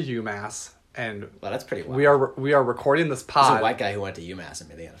he went to UMass, and Well, that's pretty wild. we are recording this He's pod. a white guy who went to UMass and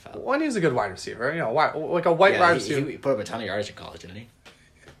made the NFL. When he's a good wide receiver, you know, like a white Yeah, wide he receiver. put up a ton of yards in college, didn't he?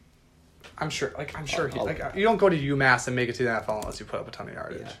 I'm sure I'll- you don't go to UMass and make it to the NFL unless you put up a ton of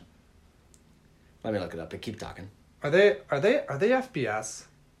yardage. Yeah. Let me look it up, but keep talking. Are they FBS?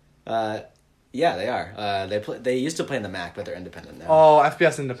 Yeah, they are. They used to play in the MAC, but they're independent now. Oh,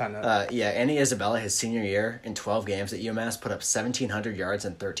 FBS independent. Yeah, Andy Isabella, his senior year, in 12 games at UMass, put up 1,700 yards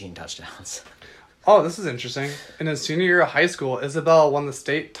and 13 touchdowns. Oh, this is interesting. In his senior year of high school, Isabella won the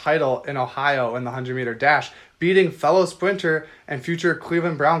state title in Ohio in the 100-meter dash, beating fellow sprinter and future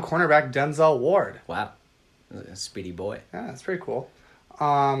Cleveland Brown cornerback Denzel Ward. Wow. A speedy boy. Yeah, that's pretty cool.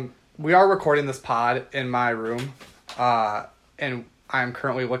 We are recording this pod in my room, and I'm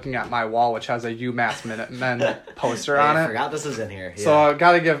currently looking at my wall, which has a UMass Minutemen poster on I it. forgot this was in here. Yeah. So I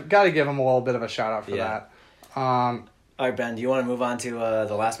gotta give him a little bit of a shout out for Yeah. that. All right, Ben, do you want to move on to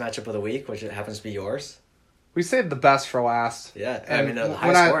the last matchup of the week, which happens to be yours? We saved the best for last. Yeah, I And mean, the when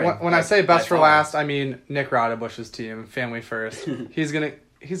high scoring, when I like, say best by for far. last, I mean Nick Rodebush's team, Family First. He's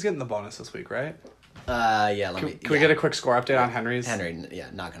getting the bonus this week, right? Yeah, Can we get a quick score update on Henry's? Henry, yeah,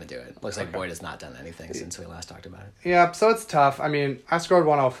 not going to do it. Looks like Boyd has not done anything since we last talked about it. Yeah, so it's tough. I mean, I scored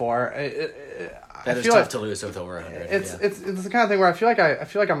 104. That is tough to lose with over 100. It's yeah. it's the kind of thing where I feel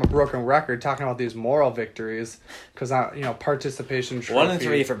like I'm a broken record talking about these moral victories because participation trophy. 1 and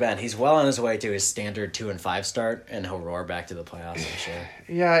 3 for Ben. He's well on his way to his standard 2 and 5 start, and he'll roar back to the playoffs, I'm sure.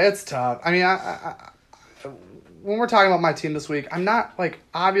 Yeah, it's tough. I mean, I when we're talking about my team this week, I'm not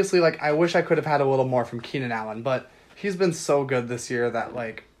obviously I wish I could have had a little more from Keenan Allen, but he's been so good this year that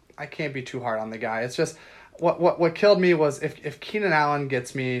I can't be too hard on the guy. It's just what killed me was if Keenan Allen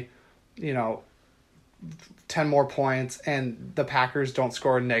gets me, 10 more points and the Packers don't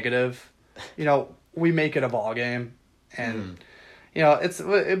score a negative, we make it a ball game, and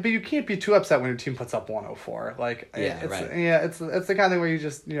but you can't be too upset when your team puts up 104. It's the kind of thing where you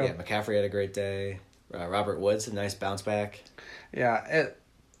just Yeah, McCaffrey had a great day. Robert Woods, a nice bounce back. Yeah,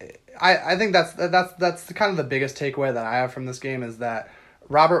 I think that's the kind of the biggest takeaway that I have from this game is that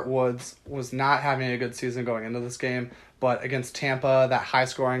Robert Woods was not having a good season going into this game, but against Tampa, that high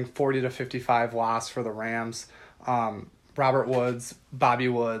scoring 40-55 loss for the Rams, Robert Woods, Bobby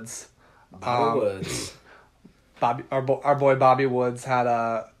Woods, Woods. our boy Bobby Woods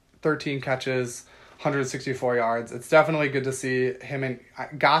had 13 catches, 164 yards. It's definitely good to see him, and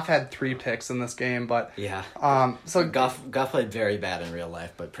Goff had 3 picks in this game, but Yeah. so Goff played very bad in real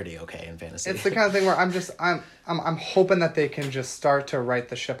life, but pretty okay in fantasy. it's the kind of thing where I'm hoping that they can just start to right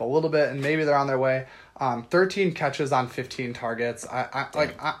the ship a little bit, and maybe they're on their way. 13 catches on 15 targets.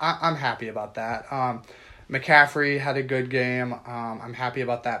 I'm happy about that. McCaffrey had a good game. I'm happy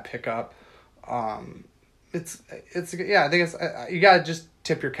about that pickup. It's I think it's you gotta just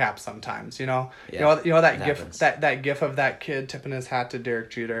tip your cap sometimes, you know. Yeah, you know that it gif happens. that gif of that kid tipping his hat to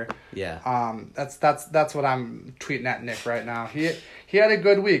Derek Jeter. Yeah. That's what I'm tweeting at Nick right now. He had a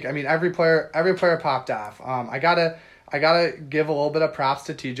good week. I mean, every player popped off. I gotta give a little bit of props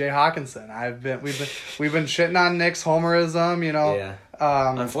to T.J. Hawkinson. We've been shitting on Nick's homerism, you know. Yeah.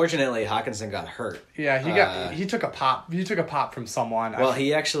 Unfortunately, Hawkinson got hurt. Yeah, he took a pop. He took a pop from someone. Well,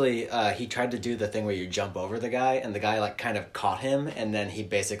 he actually he tried to do the thing where you jump over the guy, and the guy like kind of caught him, and then he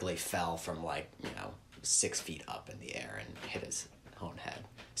basically fell from 6 feet up in the air and hit his own head.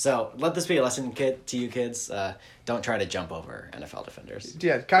 So let this be a lesson, to you kids. Don't try to jump over NFL defenders.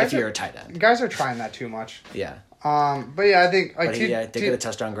 Yeah, guys if you're a tight end. Guys are trying that too much. Yeah. But yeah, I think like But he did get a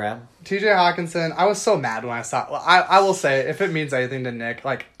touchdown grab. TJ Hawkinson, I was so mad when I saw. I will say, if it means anything to Nick,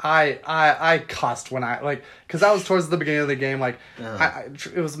 like I cussed when because that was towards the beginning of the game. Like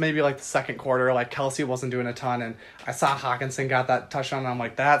it was maybe like the second quarter. Like Kelsey wasn't doing a ton, and I saw Hawkinson got that touchdown. And I'm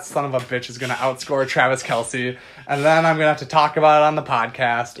like, that son of a bitch is gonna outscore Travis Kelsey, and then I'm gonna have to talk about it on the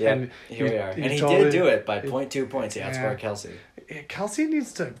podcast. Yeah, and here we are. And he totally did do it by 0.2 points. He outscored Kelsey. Kelsey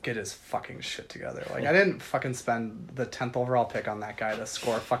needs to get his fucking shit together. Like, I didn't fucking spend the 10th overall pick on that guy to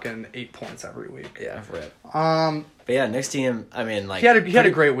score fucking 8 points every week. Yeah, rip. Um, But yeah, Nick's team, I mean, like... he had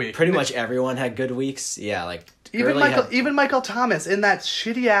a great week. Pretty much everyone had good weeks. Yeah, like... Even Michael Thomas in that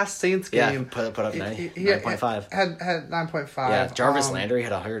shitty-ass Saints game. Yeah, put up 9.5. Had 9.5. Yeah, Jarvis Landry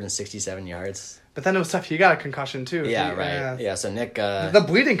had 167 yards. But then it was tough. He got a concussion, too. Yeah, right. Yeah, so Nick... the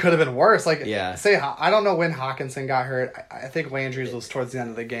bleeding could have been worse. Like, yeah. I don't know when Hawkinson got hurt. I think Landry's was towards the end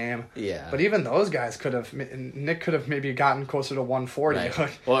of the game. Yeah. But even those guys Nick could have maybe gotten closer to 140.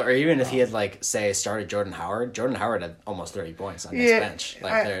 Right. Well, or even if he had, started Jordan Howard. Jordan Howard had almost 30 points on his bench.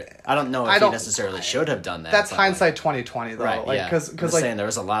 I don't know if he necessarily should have done that. That's hindsight 2020, though. Right, yeah. Because I'm saying there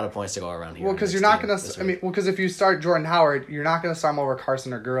was a lot of points to go around here. Well, because you're not going to... because if you start Jordan Howard, you're not going to start him over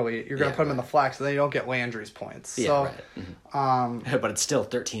Carson or Gurley. You're going to put him in the flex, and then you don't get Landry points. Yeah, so, right. But it's still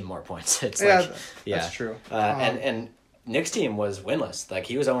 13 more points. It's that's true. And Nick's team was winless. Like,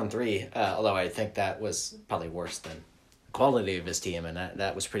 he was 0-3, although I think that was probably worse than quality of his team, and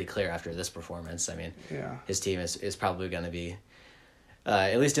that was pretty clear after this performance. I mean, his team is probably going to be,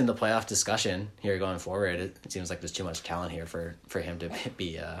 at least in the playoff discussion here going forward, it seems like there's too much talent here for him to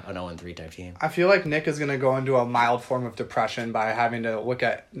be an 0-3 type team. I feel like Nick is going to go into a mild form of depression by having to look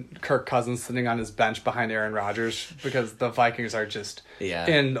at Kirk Cousins sitting on his bench behind Aaron Rodgers, because the Vikings are just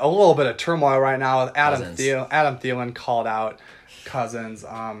in a little bit of turmoil right now. With Adam Thielen called out Cousins.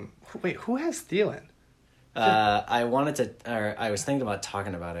 Wait, who has Thielen? I was thinking about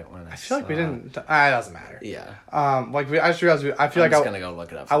talking about it when I feel like we didn't. It doesn't matter. Yeah. I just realized I feel like I'm just gonna go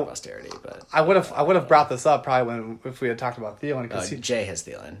look it up for posterity, but I would have brought this up probably if we had talked about Thielen, because Jay has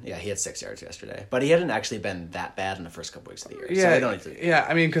Thielen. Yeah, he had 6 yards yesterday, but he hadn't actually been that bad in the first couple weeks of the year. Yeah, so they don't need to. Yeah,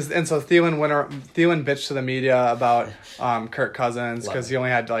 I mean, so Thielen bitched to the media about Kirk Cousins because he only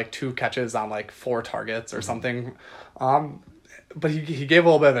had 2 catches on 4 targets or something. But he gave a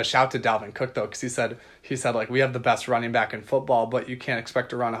little bit of a shout to Dalvin Cook, though, because he said we have the best running back in football, but you can't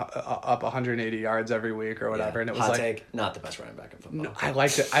expect to run up 180 yards every week or whatever. Yeah. And it was take, not the best running back in football. No, I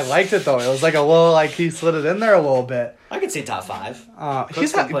liked it though. It was like a little he slid it in there a little bit. I could see top 5.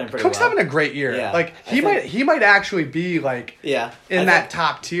 Cook's having a great year. Yeah, he might actually be in that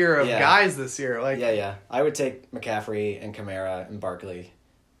top tier of guys this year. I would take McCaffrey and Kamara and Barkley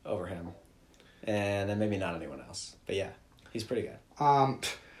over him, and then maybe not anyone else. But yeah. He's pretty good.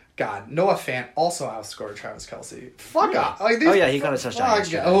 God, Noah Fant also outscored Travis Kelsey. Fuck off! He got a touchdown.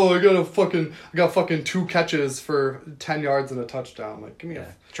 I got fucking 2 catches for 10 yards and a touchdown.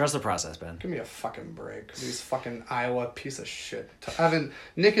 Trust the process, Ben. Give me a fucking break. These fucking Iowa piece of shit.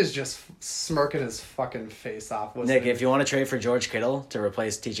 Nick is just smirking his fucking face off. Nick, if you want to trade for George Kittle to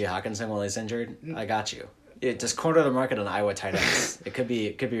replace T.J. Hawkinson while he's injured, I got you. Just corner the market on Iowa tight ends. It could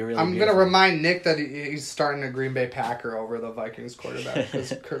be really. I'm gonna remind Nick that he's starting a Green Bay Packer over the Vikings quarterback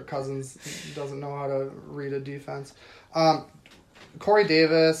because Kirk Cousins doesn't know how to read a defense. Corey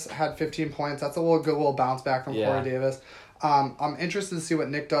Davis had 15 points. That's a good little bounce back from Corey Davis. I'm interested to see what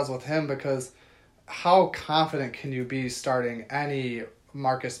Nick does with him, because how confident can you be starting any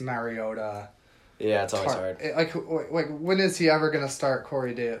Marcus Mariota Yeah, it's always hard. Like when is he ever gonna start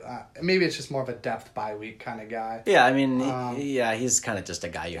Corey Davis? Maybe it's just more of a depth bye week kind of guy. Yeah, I mean, he's kind of just a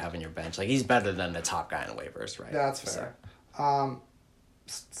guy you have in your bench. Like, he's better than the top guy in waivers, right? That's fair.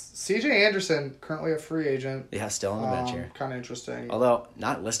 C.J. Anderson, currently a free agent. Yeah, still on the bench here. Kind of interesting. Although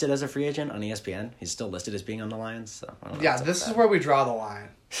not listed as a free agent on ESPN, he's still listed as being on the Lions. So I don't know this is where we draw the line.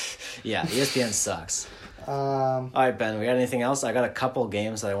 Yeah, ESPN sucks. All right, Ben, we got anything else? I got a couple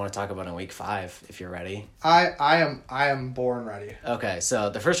games that I want to talk about in week 5, if you're ready. I am born ready. Okay, so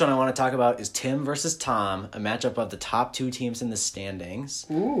the first one I want to talk about is Tim versus Tom, a matchup of the top 2 teams in the standings.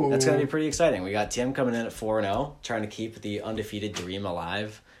 Ooh. That's going to be pretty exciting. We got Tim coming in at 4-0, trying to keep the undefeated dream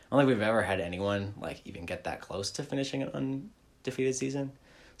alive. I don't think we've ever had anyone like even get that close to finishing an undefeated season.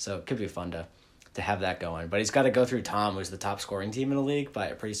 So it could be fun to have that going. But he's got to go through Tom, who's the top scoring team in the league by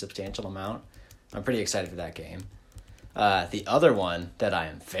a pretty substantial amount. I'm pretty excited for that game. The other one that I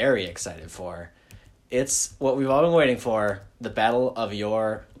am very excited for, it's what we've all been waiting for, the battle of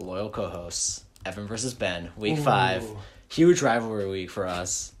your loyal co-hosts, Evan versus Ben, week 5. Huge rivalry week for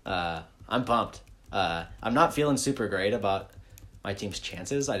us. I'm pumped. I'm not feeling super great about my team's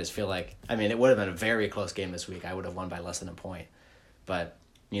chances. I just feel like, I mean, it would have been a very close game this week. I would have won by less than a point. But,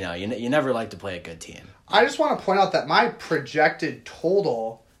 you know, you never like to play a good team. I just want to point out that my projected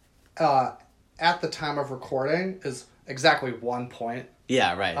total at the time of recording is exactly 1 point.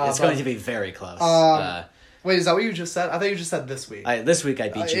 Yeah, right. It's going to be very close. Wait, is that what you just said? I thought you just said this week. This week I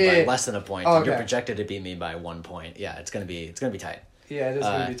beat you by less than a point. Okay. You're projected to beat me by 1 point. Yeah, it's gonna be tight. Yeah, it is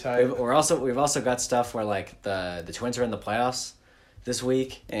going to be tight. We've also got stuff where like the Twins are in the playoffs this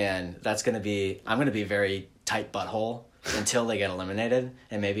week, and I'm gonna be very tight butthole until they get eliminated,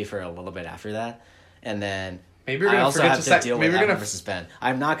 and maybe for a little bit after that, and then. Maybe you're I gonna also forget have to deal maybe with you're Evan gonna versus Ben.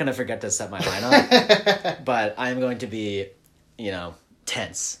 I'm not going to forget to set my lineup, but I'm going to be,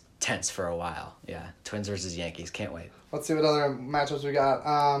 tense for a while. Yeah, Twins versus Yankees. Can't wait. Let's see what other matchups we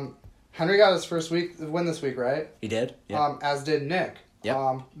got. Henry got his first win this week, right? He did? Yeah. As did Nick.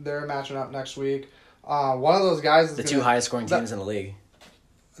 Yep. They're matching up next week. One of those guys is the 2 highest scoring teams in the league.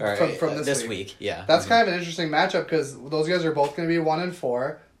 From this week. Yeah. That's kind of an interesting matchup because those guys are both going to be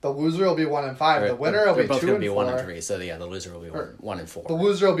 1-4. The loser will be 1-5. The winner will be 2-4. They're both going to be 1-3. So yeah, the loser will be 1-4. The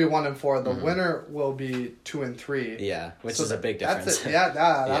loser will be 1-4. The winner will be 2-3. Yeah, which is a big difference. That's it. Yeah,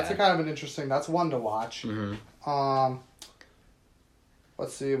 that's a kind of an interesting. That's one to watch. Mm-hmm.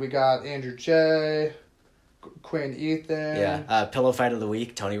 Let's see. We got Andrew J, Quinn Ethan. Yeah. Pillow fight of the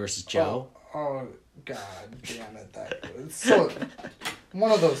week: Tony versus Joe. Oh God damn it! So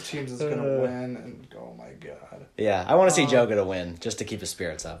one of those teams is gonna win, and oh my God. Yeah, I want to see Joe get a win just to keep his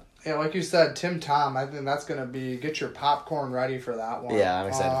spirits up. Yeah, like you said, Tom. I think that's gonna be get your popcorn ready for that one. Yeah, I'm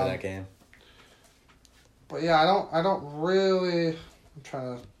excited for that game. But yeah, I don't really. I'm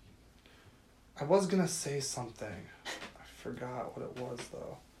trying to. I was gonna say something. I forgot what it was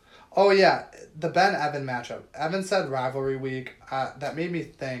though. Oh yeah, the Ben Evan matchup. Evan said rivalry week. That made me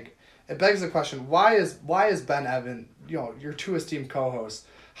think. It begs the question: Why is Ben Evan, your 2 esteemed co-hosts?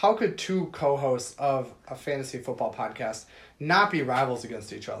 How could 2 co-hosts of a fantasy football podcast not be rivals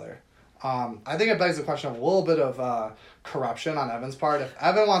against each other? I think it begs the question of a little bit of corruption on Evan's part. If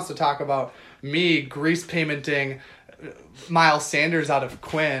Evan wants to talk about me grease paymenting Miles Sanders out of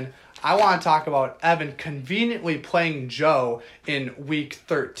Quinn, I want to talk about Evan conveniently playing Joe in week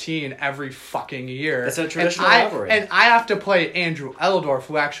 13 every fucking year. It's a traditional rivalry. And I have to play Andrew Elledorf,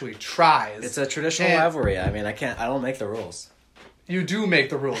 who actually tries. It's a traditional rivalry. I mean, I don't make the rules. You do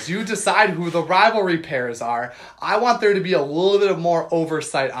make the rules. You decide who the rivalry pairs are. I want there to be a little bit of more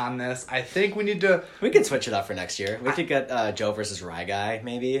oversight on this. I think we need to... We can switch it up for next year. We could get Joe versus Rye Guy,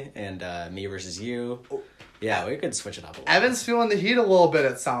 maybe, and me versus you. Yeah, we could switch it up a little. Evan's feeling the heat a little bit,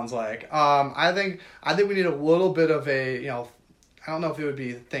 it sounds like. I think we need a little bit of a, I don't know if it would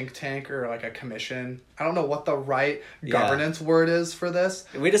be think tank or like a commission. I don't know what the right governance word is for this.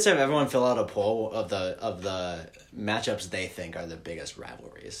 We just have everyone fill out a poll of the matchups they think are the biggest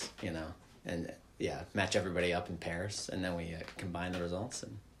rivalries, and match everybody up in pairs, and then we combine the results,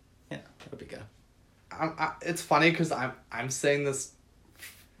 and that would be good. It's funny because I'm saying this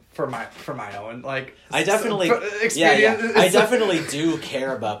for my own I definitely experience. I definitely do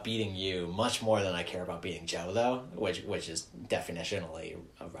care about beating you much more than I care about beating Joe though, which is definitionally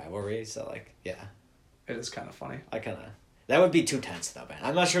a rivalry. So it is kind of funny. That would be too tense though, man.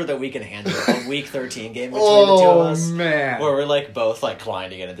 I'm not sure that we can handle a week 13 game between the two of us. Oh man, where we're both clawing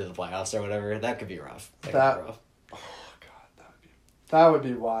to get into the playoffs or whatever. That could be rough. Oh god, that would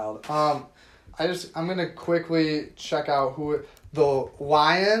be wild. I'm gonna quickly check out who the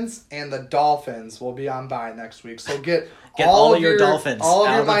Lions and the Dolphins will be on bye next week. So get all of your Dolphins all of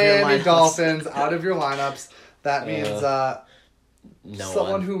out your of your Miami lineups. Dolphins out of your lineups. That means No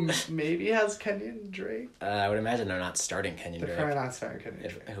someone one. who maybe has Kenyon Drake. I would imagine they're not starting Kenyon They're Drake. probably not starting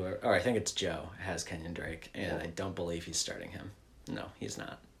Kenyon Drake. Or I think it's Joe has Kenyon Drake, and I don't believe he's starting him. No, he's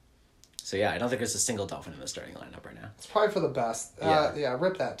not. So yeah, I don't think there's a single Dolphin in the starting lineup right now. It's probably for the best. Yeah.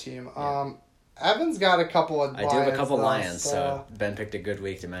 Rip that team. Evan's got a couple of I do have a couple though, Lions, so Ben picked a good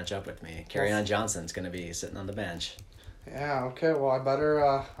week to match up with me. Kerryon Johnson's going to be sitting on the bench. Yeah, okay. Well, I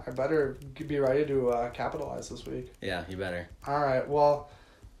better be ready to capitalize this week. Yeah, you better. All right. Well,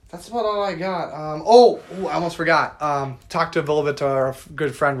 that's about all I got. I almost forgot. Talked a little bit to our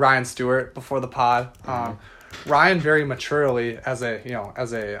good friend Ryan Stewart before the pod. Ryan very maturely, as a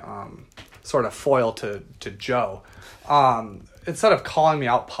sort of foil to Joe, instead of calling me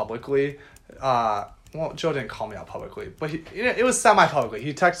out publicly, well, Joe didn't call me out publicly, but it was semi-publicly.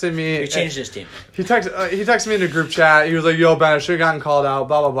 He texted me. He changed his team. He texted me in a group chat. He was like, "Yo, Ben, I should have gotten called out."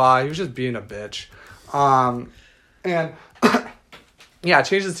 Blah blah blah. He was just being a bitch. And yeah, I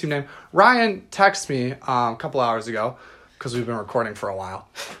changed his team name. Ryan texted me a couple hours ago because we've been recording for a while.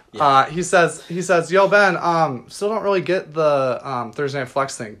 Yeah. He says, "Yo, Ben, still don't really get the Thursday Night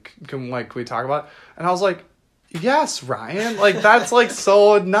Flex thing. Can we talk about it?" And I was like, "Yes, Ryan. Like that's like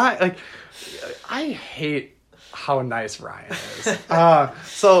so nice. Like I hate how nice Ryan is."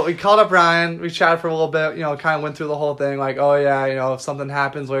 So we called up Ryan. We chatted for a little bit. Kind of went through the whole thing. Like, oh yeah, if something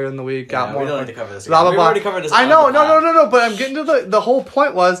happens later in the week, got more. We don't need to cover this. Blah blah We've blah. already covered this. I know, no. But I'm getting to the whole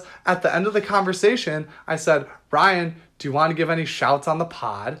point was at the end of the conversation, I said, "Ryan, do you want to give any shouts on the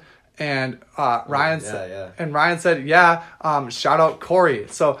pod?" And Ryan said, "Yeah, shout out Corey."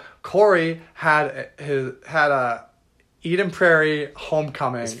 So Corey had a Eden Prairie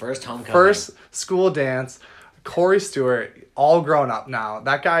homecoming. His first homecoming. First school dance. Corey Stewart, all grown up now.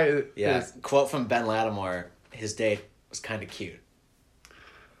 That guy is... Quote from Ben Lattimore, his date was kind of cute.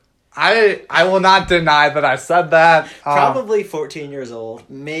 I will not deny that I said that. Probably 14 years old,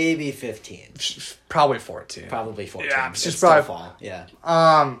 maybe 15. Probably 14. Probably 14. Yeah, It's she's still probably... fall. Yeah.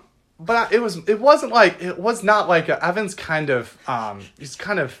 But it was not like Evan's kind of he's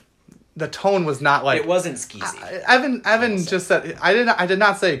kind of the tone was not like it wasn't skeezy. Evan just said I did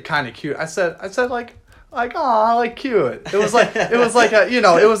not say kind of cute. I said like aw, like cute. It was like it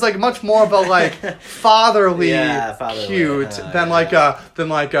was like much more about like fatherly cute than like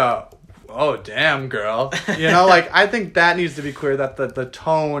a oh damn girl. Like I think that needs to be clear that the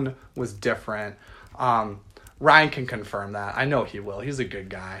tone was different. Ryan can confirm that. I know he will. He's a good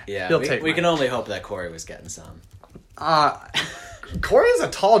guy. Yeah, we can only hope that Corey was getting some. Corey's a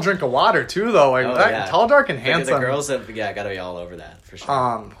tall drink of water too, though. Like tall, dark, and handsome. The girls have got to be all over that for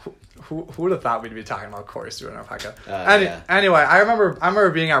sure. Who would have thought we'd be talking about Corey Stewart in our podcast? Anyway, I remember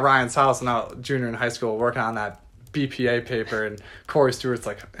being at Ryan's house when I was junior in high school working on that BPA paper, and Corey Stewart's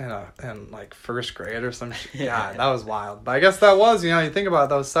like in like first grade or some shit. God, that was wild. But I guess that was you think about it,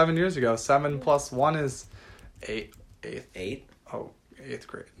 that was 7 years ago. 7 plus 1 is 8. 8? Oh, 8th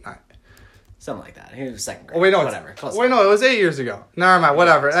grade. 9. Something like that. He was second grade. Oh, wait, no. Whatever. No, it was 8 years ago. Never mind.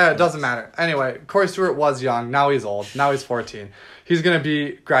 Whatever. It doesn't matter. Anyway, Corey Stewart was young. Now he's old. Now he's 14. He's going to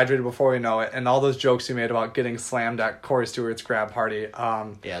be graduated before we know it. And all those jokes he made about getting slammed at Corey Stewart's grad party.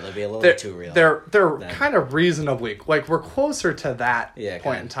 They'll be a little too real. They're kind of reasonably... Like, we're closer to that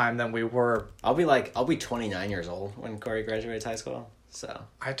point in time than we were... I'll be 29 years old when Corey graduates high school. So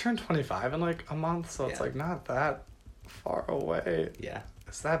I turned 25 in like a month, so it's like not that far away. Yeah.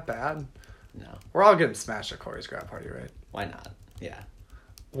 Is that bad? No. We're all getting smashed at Corey's grad party, right? Why not? Yeah.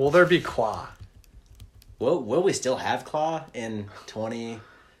 Will there be Claw? Will we still have Claw in 22?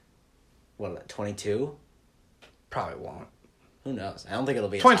 Probably won't. Who knows? I don't think it'll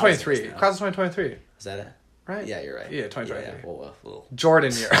be 2023. Class of 2023. Is that it? Right? Yeah, you're right. Yeah, 2023. Yeah. Well.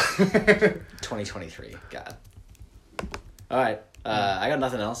 Jordan year. 2023. God. All right. I got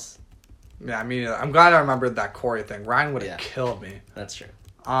nothing else. Yeah, I mean, I'm glad I remembered that Corey thing. Ryan would have killed me. That's true.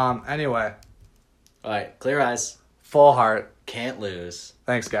 Anyway. All right. Clear eyes. Full heart. Can't lose.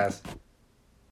 Thanks, guys.